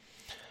position.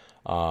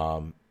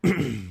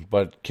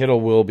 But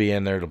Kittle will be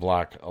in there to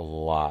block a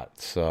lot,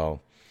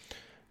 so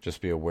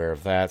just be aware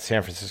of that.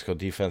 San Francisco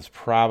defense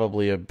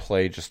probably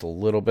play just a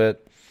little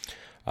bit.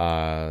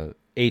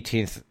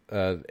 18th,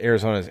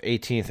 Arizona's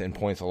 18th in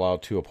points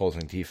allowed to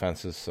opposing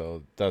defenses, so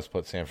it does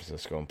put San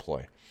Francisco in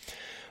play.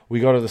 We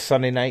go to the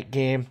Sunday night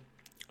game.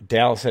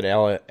 Dallas at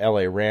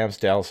LA Rams.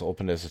 Dallas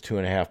opened as a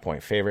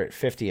 2.5-point favorite,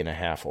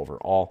 50.5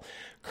 overall.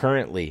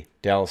 Currently,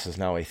 Dallas is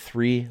now a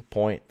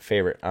 3-point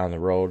favorite on the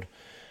road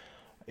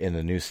in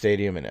the new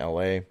stadium in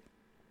LA.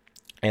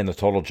 And the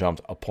total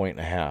jumped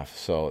 1.5,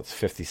 so it's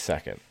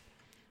 52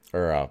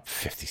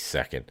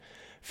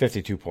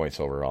 points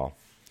overall.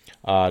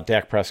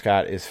 Dak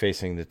Prescott is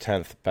facing the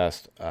 10th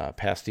best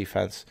pass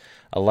defense,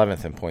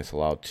 11th in points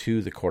allowed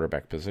to the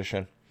quarterback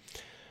position.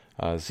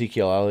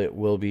 Ezekiel Elliott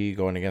will be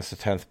going against the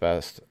 10th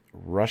best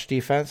rush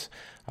defense,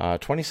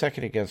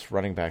 22nd against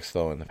running backs,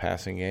 though, in the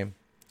passing game,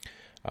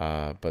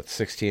 but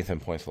 16th in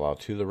points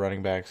allowed to the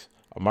running backs.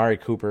 Amari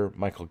Cooper,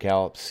 Michael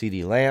Gallup,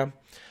 CeeDee Lamb,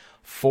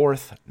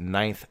 4th,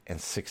 9th, and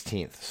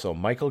 16th. So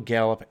Michael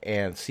Gallup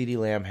and CeeDee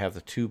Lamb have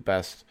the two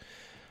best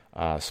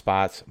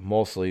spots,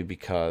 mostly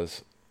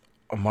because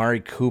Amari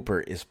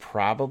Cooper is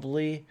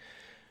probably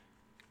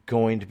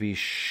going to be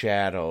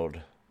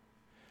shadowed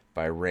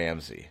by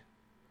Ramsey.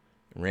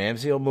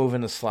 Ramsey will move in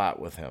the slot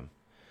with him.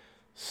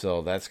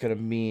 So that's going to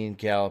mean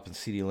Gallup and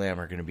CeeDee Lamb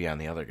are going to be on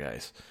the other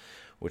guys,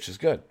 which is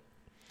good.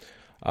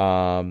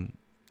 10th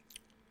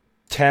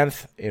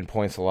in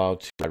points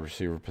allowed to wide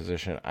receiver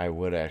position. I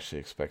would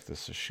actually expect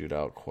this to shoot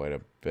out quite a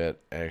bit,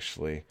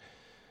 actually.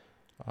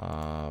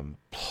 Oh,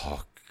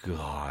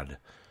 God.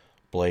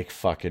 Blake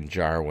fucking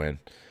Jarwin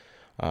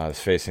is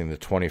facing the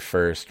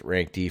 21st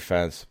ranked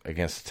defense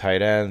against the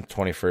tight end,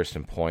 21st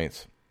in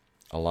points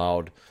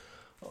allowed.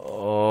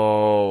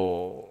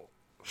 Oh,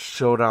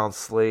 showdown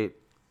slate.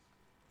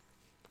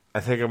 I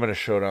think I'm going to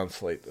showdown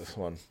slate this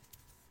one.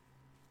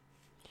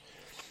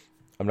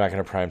 I'm not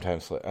going to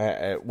primetime slate.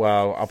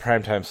 I'll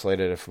primetime slate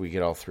it if we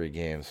get all three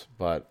games.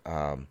 But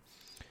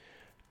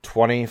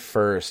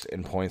 21st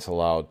in points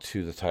allowed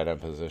to the tight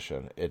end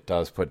position. It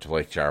does put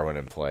Blake Jarwin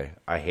in play.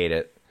 I hate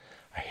it.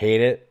 I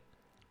hate it.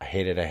 I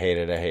hate it. I hate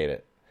it. I hate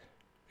it.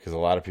 Because a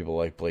lot of people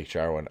like Blake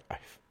Jarwin. I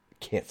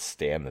can't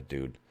stand the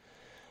dude.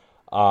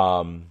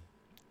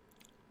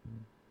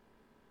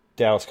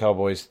 Dallas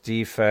Cowboys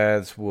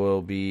defense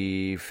will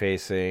be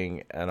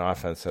facing an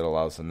offense that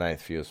allows the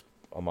 9th fewest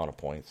amount of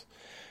points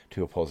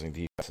to opposing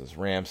defenses.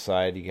 Rams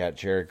side, you got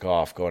Jared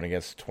Goff going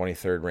against the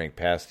 23rd ranked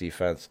pass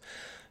defense,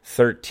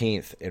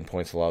 13th in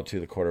points allowed to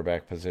the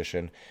quarterback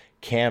position.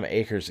 Cam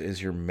Akers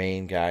is your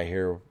main guy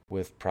here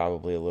with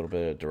probably a little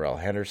bit of Darrell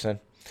Henderson.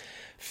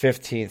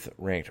 15th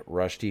ranked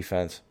rush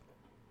defense,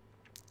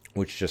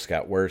 which just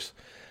got worse.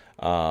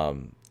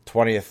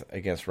 20th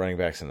against running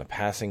backs in the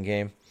passing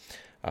game.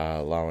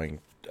 allowing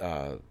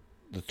the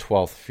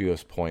 12th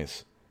fewest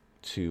points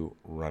to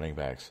running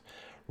backs.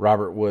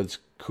 Robert Woods,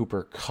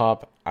 Cooper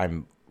Kupp.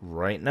 I'm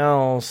right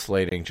now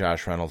slating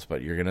Josh Reynolds,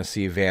 but you're going to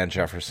see Van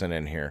Jefferson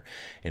in here,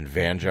 and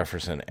Van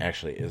Jefferson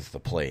actually is the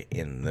play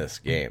in this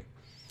game.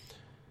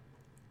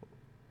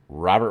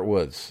 Robert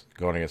Woods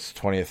going against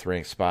the 20th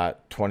ranked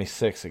spot,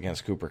 26th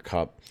against Cooper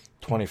Kupp,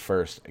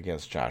 21st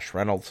against Josh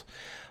Reynolds,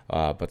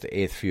 but the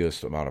 8th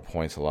fewest amount of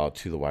points allowed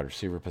to the wide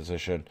receiver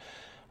position.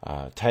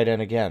 Tight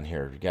end again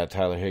here. You got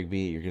Tyler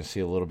Higbee. You're going to see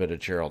a little bit of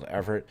Gerald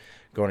Everett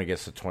going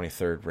against the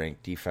 23rd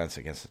ranked defense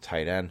against the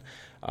tight end.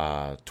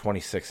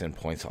 26 in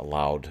points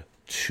allowed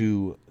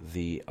to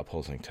the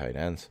opposing tight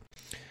ends.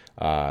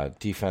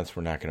 Defense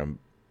we're not going to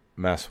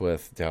mess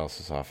with.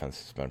 Dallas's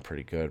offense has been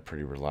pretty good,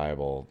 pretty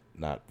reliable,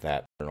 not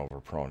that turnover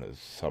prone as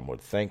some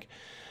would think.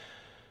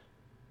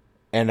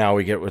 And now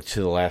we get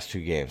to the last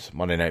two games,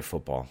 Monday Night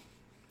Football.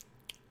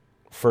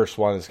 First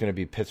one is going to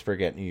be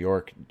Pittsburgh at New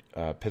York.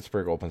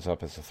 Pittsburgh opens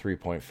up as a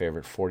 3-point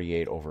favorite,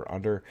 48 over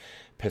under.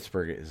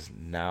 Pittsburgh is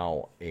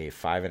now a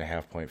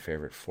 5.5-point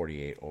favorite,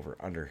 48 over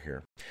under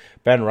here.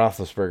 Ben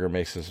Roethlisberger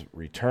makes his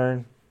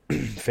return,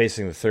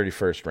 facing the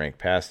 31st ranked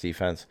pass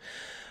defense,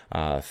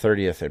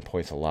 30th in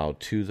points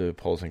allowed to the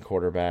opposing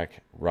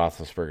quarterback.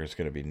 Roethlisberger is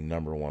going to be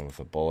number one with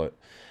a bullet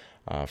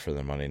for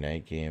the Monday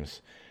night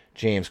games.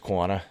 James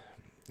Conner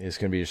is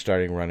going to be your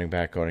starting running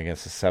back going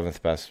against the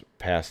 7th best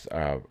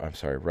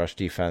rush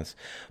defense,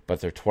 but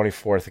they're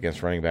 24th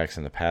against running backs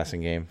in the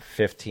passing game,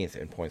 15th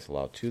in points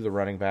allowed to the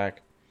running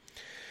back.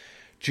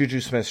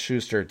 Juju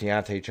Smith-Schuster,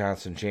 Deontay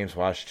Johnson, James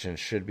Washington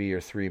should be your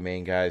three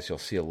main guys. You'll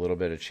see a little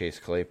bit of Chase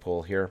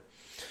Claypool here.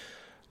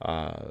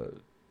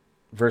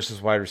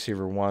 Versus wide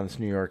receiver 1's,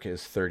 New York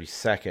is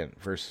 32nd.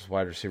 Versus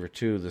wide receiver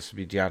 2, this would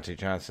be Deontay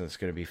Johnson. It's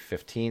going to be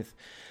 15th.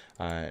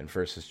 And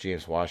versus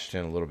James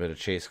Washington, a little bit of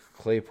Chase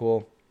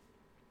Claypool,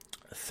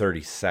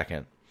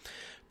 32nd.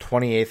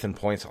 28th in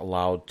points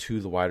allowed to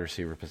the wide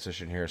receiver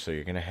position here. So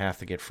you're going to have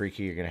to get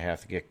freaky. You're going to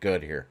have to get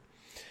good here.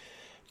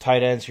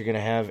 Tight ends, you're going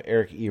to have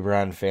Eric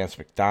Ebron, Vance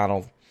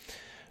McDonald.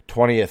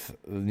 20th,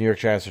 the New York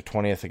Giants are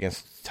 20th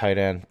against tight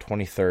end,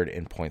 23rd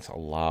in points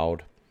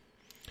allowed.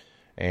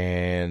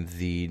 And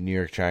the New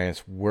York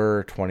Giants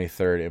were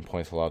 23rd in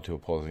points allowed to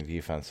opposing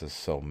defenses.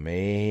 So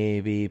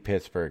maybe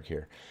Pittsburgh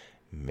here.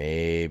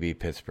 Maybe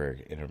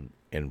Pittsburgh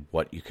in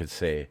what you could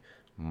say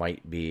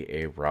might be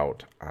a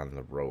rout on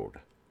the road.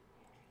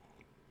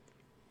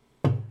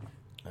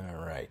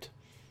 All right.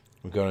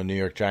 We go to New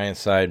York Giants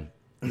side.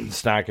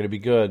 It's not going to be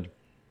good.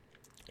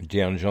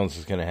 Deion Jones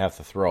is going to have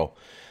to throw.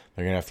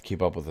 They're going to have to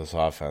keep up with this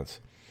offense.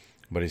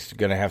 But he's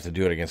going to have to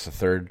do it against the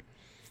third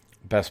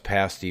best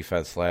pass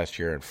defense last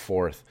year and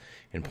 4th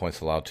in points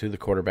allowed to the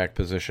quarterback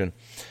position.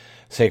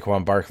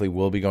 Saquon Barkley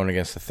will be going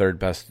against the third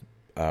best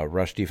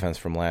rush defense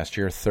from last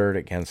year, 3rd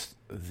against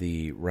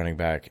the running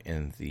back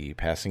in the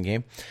passing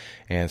game,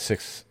 and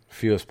 6th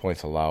fewest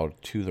points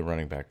allowed to the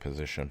running back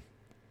position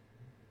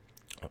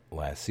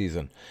last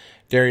season.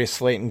 Darius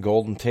Slayton,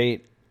 Golden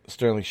Tate,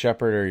 Sterling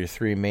Shepard are your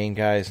three main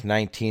guys,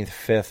 19th,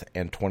 5th,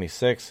 and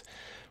 26th,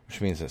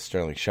 which means that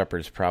Sterling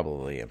Shepard is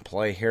probably in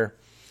play here.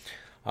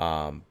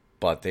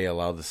 But they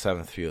allowed the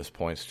 7th fewest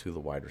points to the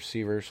wide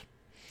receivers.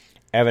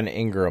 Evan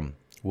Ingram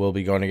will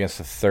be going against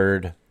the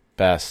third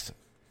best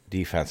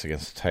defense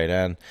against the tight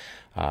end,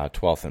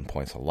 12th in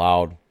points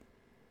allowed.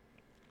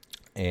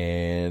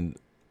 And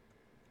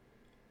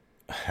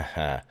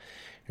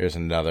here's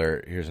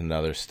another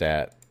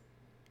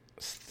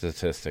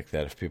statistic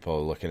that if people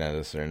are looking at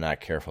this, they're not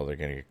careful, they're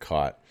going to get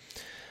caught.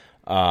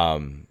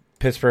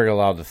 Pittsburgh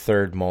allowed the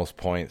third most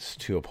points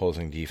to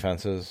opposing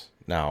defenses.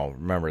 Now,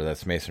 remember,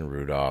 that's Mason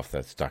Rudolph,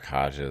 that's Duck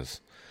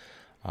Hodges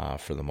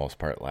for the most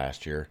part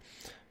last year.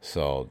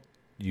 So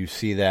you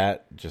see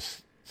that,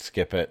 just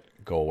skip it,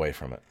 go away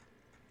from it.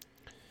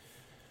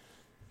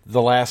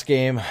 The last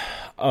game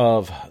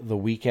of the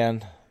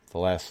weekend,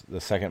 the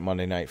second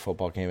Monday Night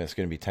Football game, is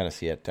going to be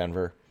Tennessee at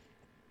Denver.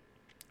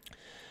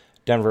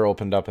 Denver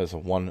opened up as a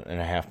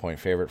 1.5-point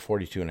favorite,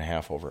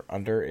 42.5 over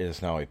under. It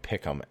is now a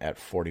pick'em at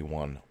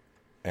 41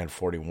 and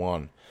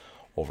 41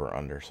 over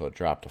under, so it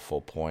dropped a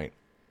full point.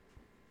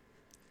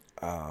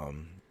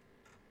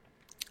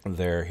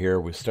 Here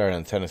we start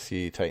on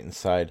Tennessee Titans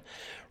side.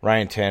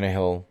 Ryan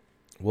Tannehill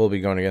will be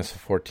going against the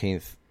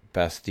 14th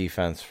best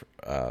defense,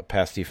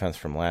 pass defense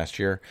from last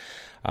year,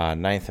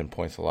 9th in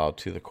points allowed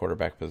to the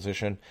quarterback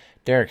position.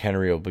 Derrick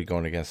Henry will be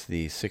going against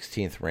the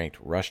 16th ranked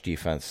rush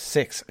defense,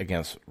 6th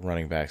against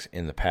running backs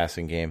in the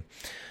passing game,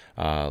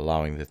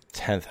 allowing the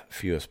 10th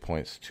fewest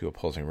points to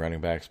opposing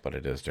running backs, but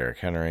it is Derrick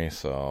Henry,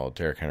 so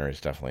Derrick Henry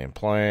is definitely in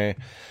play.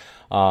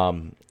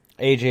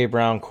 A.J.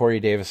 Brown, Corey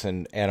Davis,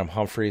 and Adam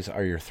Humphries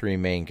are your three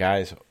main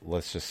guys.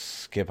 Let's just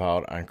skip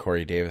out on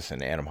Corey Davis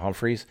and Adam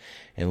Humphries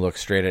and look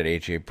straight at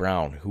A.J.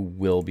 Brown, who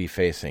will be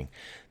facing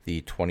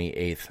the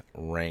 28th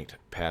ranked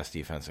pass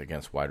defense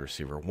against wide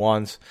receiver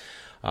 1s,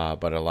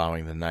 but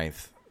allowing the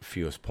 9th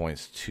fewest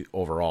points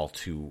overall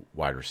to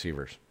wide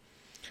receivers.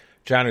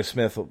 Jonnu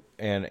Smith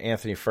and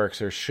Anthony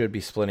Firkser should be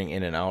splitting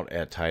in and out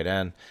at tight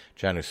end.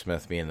 Jonnu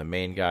Smith being the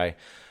main guy.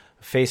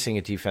 facing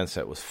a defense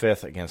that was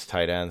 5th against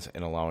tight ends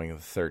and allowing the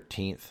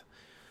 13th,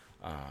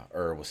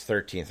 or was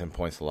 13th in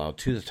points allowed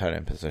to the tight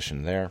end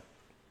position there.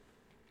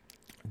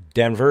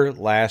 Denver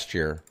last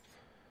year,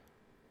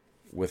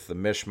 with the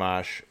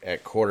mishmash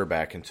at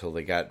quarterback until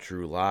they got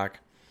Drew Lock,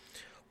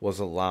 was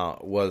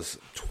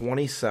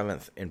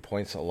 27th in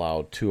points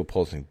allowed to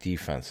opposing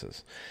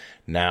defenses.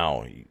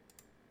 Now,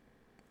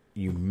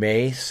 you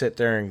may sit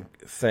there and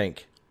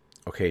think,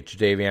 okay,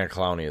 Jadeveon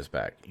Clowney is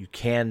back. You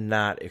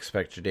cannot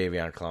expect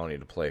Jadeveon Clowney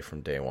to play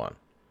from day one.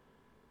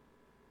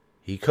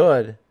 He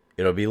could.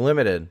 It'll be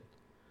limited.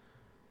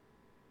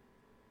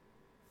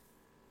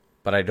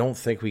 But I don't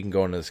think we can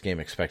go into this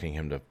game expecting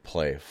him to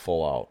play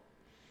full out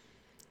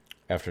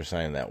after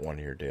signing that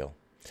one-year deal.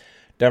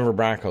 Denver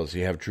Broncos,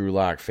 you have Drew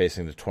Lock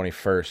facing the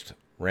 21st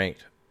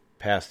ranked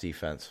pass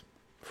defense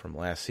from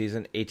last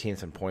season,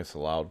 18th in points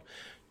allowed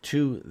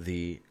to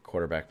the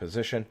quarterback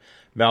position.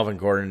 Melvin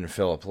Gordon and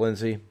Phillip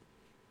Lindsay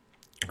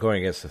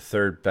going against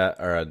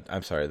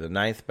the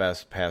ninth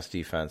best pass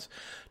defense,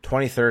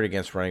 23rd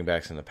against running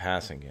backs in the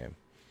passing game.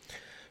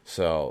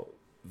 So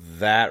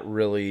that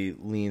really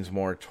leans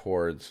more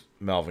towards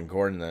Melvin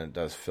Gordon than it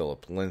does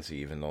Phillip Lindsay,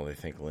 even though they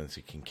think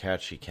Lindsay can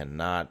catch. He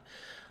cannot.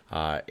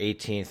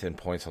 18th in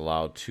points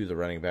allowed to the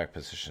running back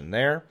position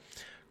there.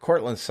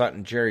 Cortland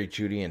Sutton, Jerry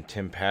Jeudy, and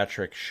Tim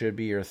Patrick should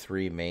be your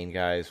 3 main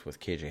guys, with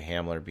KJ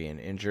Hamler being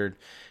injured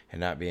and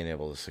not being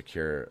able to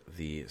secure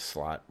the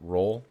slot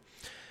role.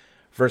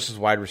 Versus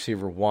wide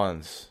receiver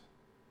ones,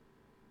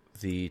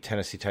 the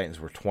Tennessee Titans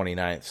were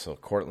 29th, so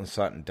Cortland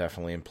Sutton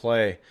definitely in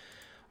play.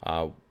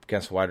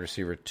 Against wide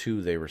receiver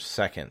 2, they were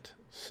 2nd.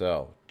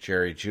 So,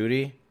 Jerry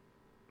Jeudy.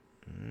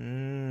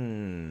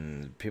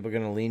 People are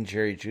going to lean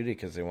Jerry Jeudy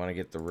because they want to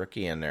get the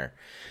rookie in there.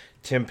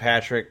 Tim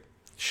Patrick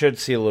should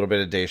see a little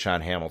bit of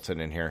Deshaun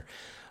Hamilton in here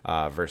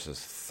versus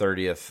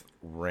 30th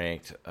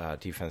ranked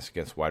defense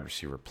against wide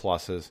receiver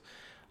pluses.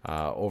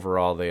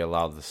 Overall, they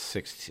allowed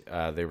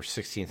they were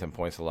 16th in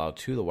points allowed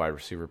to the wide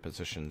receiver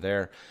position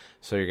there.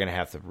 So you're going to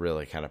have to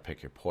really kind of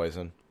pick your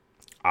poison.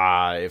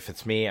 If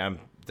it's me, I'm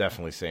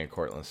definitely saying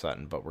Cortland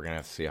Sutton, but we're going to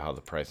have to see how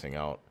the pricing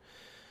out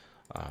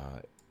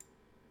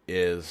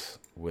is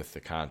with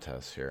the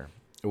contest here,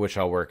 which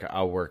I'll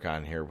work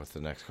on here with the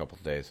next couple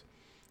of days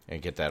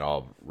and get that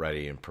all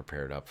ready and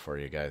prepared up for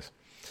you guys.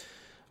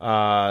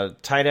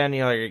 Tight end,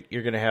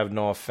 you're going to have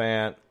Noah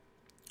Fant,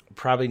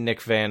 probably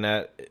Nick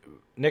Vanette.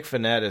 Nick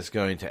Vanette is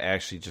going to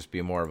actually just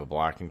be more of a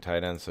blocking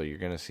tight end, so you're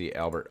going to see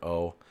Albert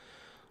O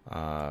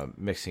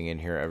mixing in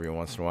here every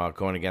once in a while,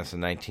 going against the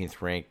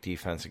 19th ranked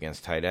defense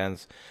against tight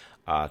ends,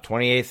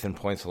 28th in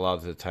points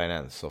allowed to the tight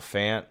ends. So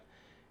Fant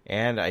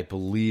and I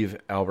believe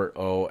Albert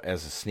O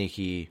as a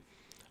sneaky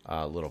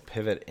little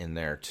pivot in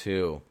there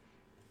too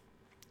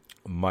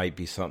might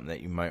be something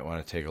that you might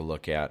want to take a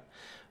look at,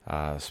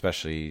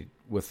 especially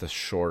with the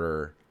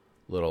shorter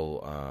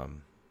little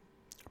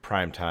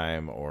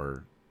primetime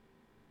or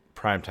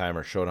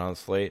showdown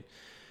slate.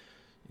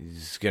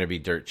 It's going to be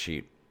dirt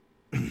cheap.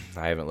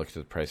 I haven't looked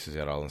at the prices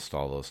yet. I'll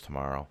install those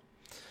tomorrow.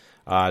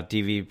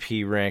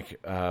 DVP rank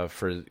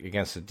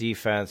against the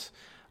defense,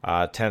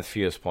 10th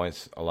fewest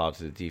points allowed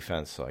to the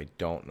defense, so I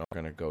don't know if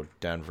I'm going to go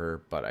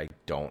Denver, but I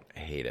don't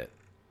hate it.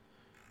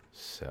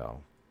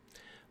 So,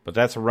 but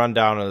that's a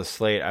rundown of the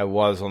slate. I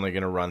was only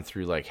going to run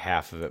through like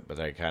half of it, but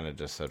I kind of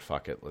just said,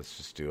 fuck it, let's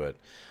just do it.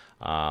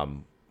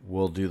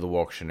 We'll do the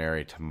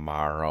Woktionary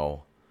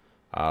tomorrow.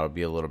 It'll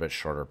be a little bit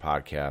shorter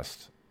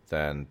podcast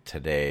than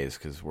today's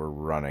because we're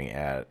running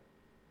at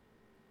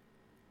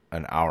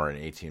an hour and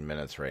 18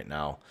 minutes right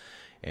now,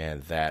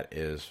 and that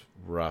is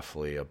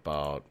roughly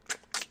about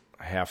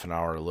half an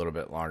hour, a little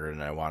bit longer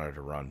than I wanted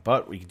to run.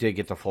 But we did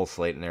get the full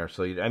slate in there,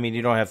 so you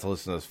don't have to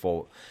listen to this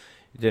full.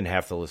 You didn't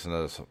have to listen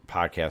to this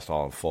podcast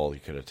all in full. You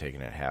could have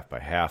taken it half by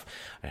half.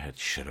 I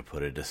should have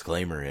put a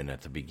disclaimer in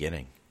at the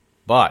beginning,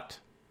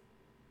 but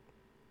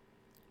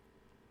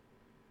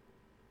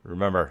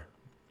remember,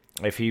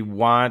 if you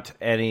want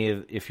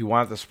the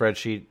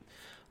spreadsheet,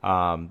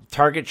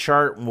 target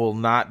chart will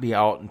not be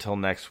out until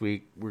next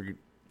week. We're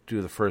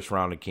do the first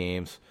round of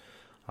games,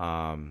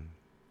 and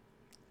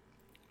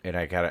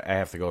I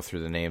have to go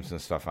through the names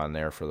and stuff on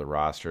there for the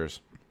rosters.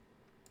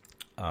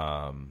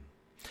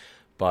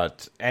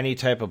 But any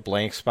type of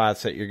blank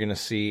spots that you're going to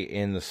see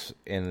in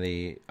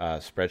the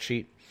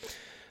spreadsheet,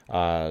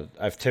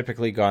 I've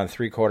typically gone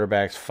 3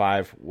 quarterbacks,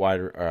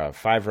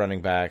 5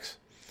 running backs,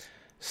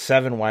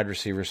 7 wide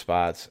receiver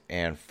spots,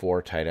 and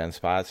 4 tight end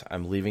spots.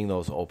 I'm leaving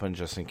those open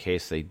just in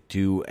case they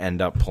do end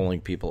up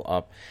pulling people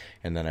up,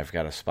 and then I've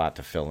got a spot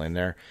to fill in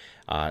there.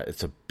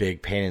 It's a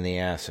big pain in the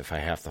ass if I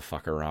have to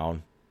fuck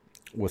around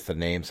with the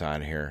names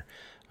on here.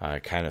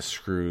 It kind of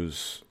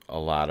screws a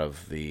lot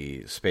of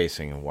the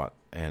spacing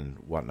and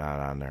whatnot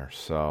on there.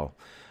 So,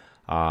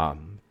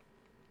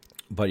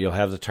 but you'll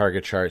have the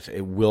target charts.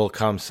 It will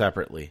come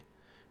separately.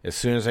 As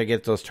soon as I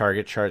get those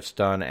target charts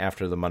done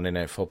after the Monday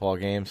Night Football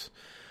games,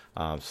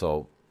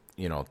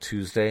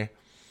 Tuesday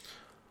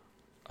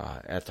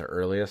at the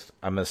earliest,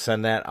 I'm going to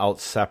send that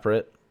out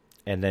separate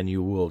and then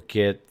you will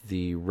get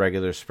the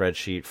regular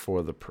spreadsheet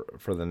for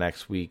the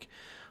next week.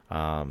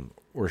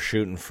 We're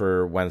shooting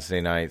for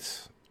Wednesday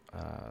nights,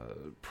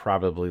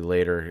 probably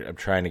later. I'm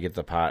trying to get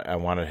I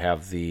want to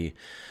have the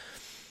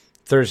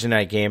Thursday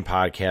night game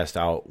podcast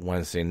out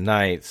Wednesday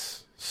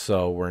nights,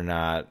 so we're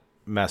not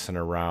messing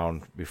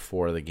around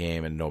before the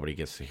game and nobody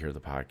gets to hear the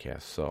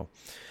podcast. So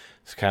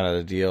it's kind of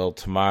the deal.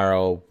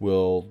 Tomorrow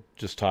we'll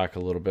just talk a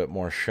little bit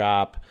more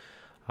shop.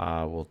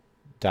 We'll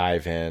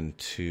dive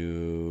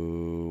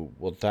into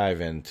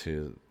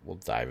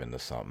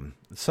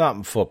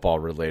something football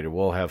related.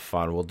 We'll have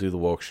fun. We'll do the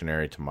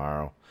Woktionary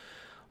tomorrow.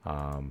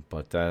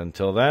 But then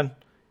until then,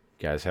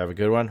 you guys have a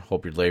good one.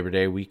 Hope your Labor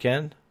Day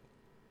weekend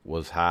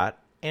was hot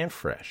and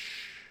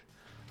fresh.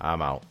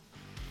 I'm out.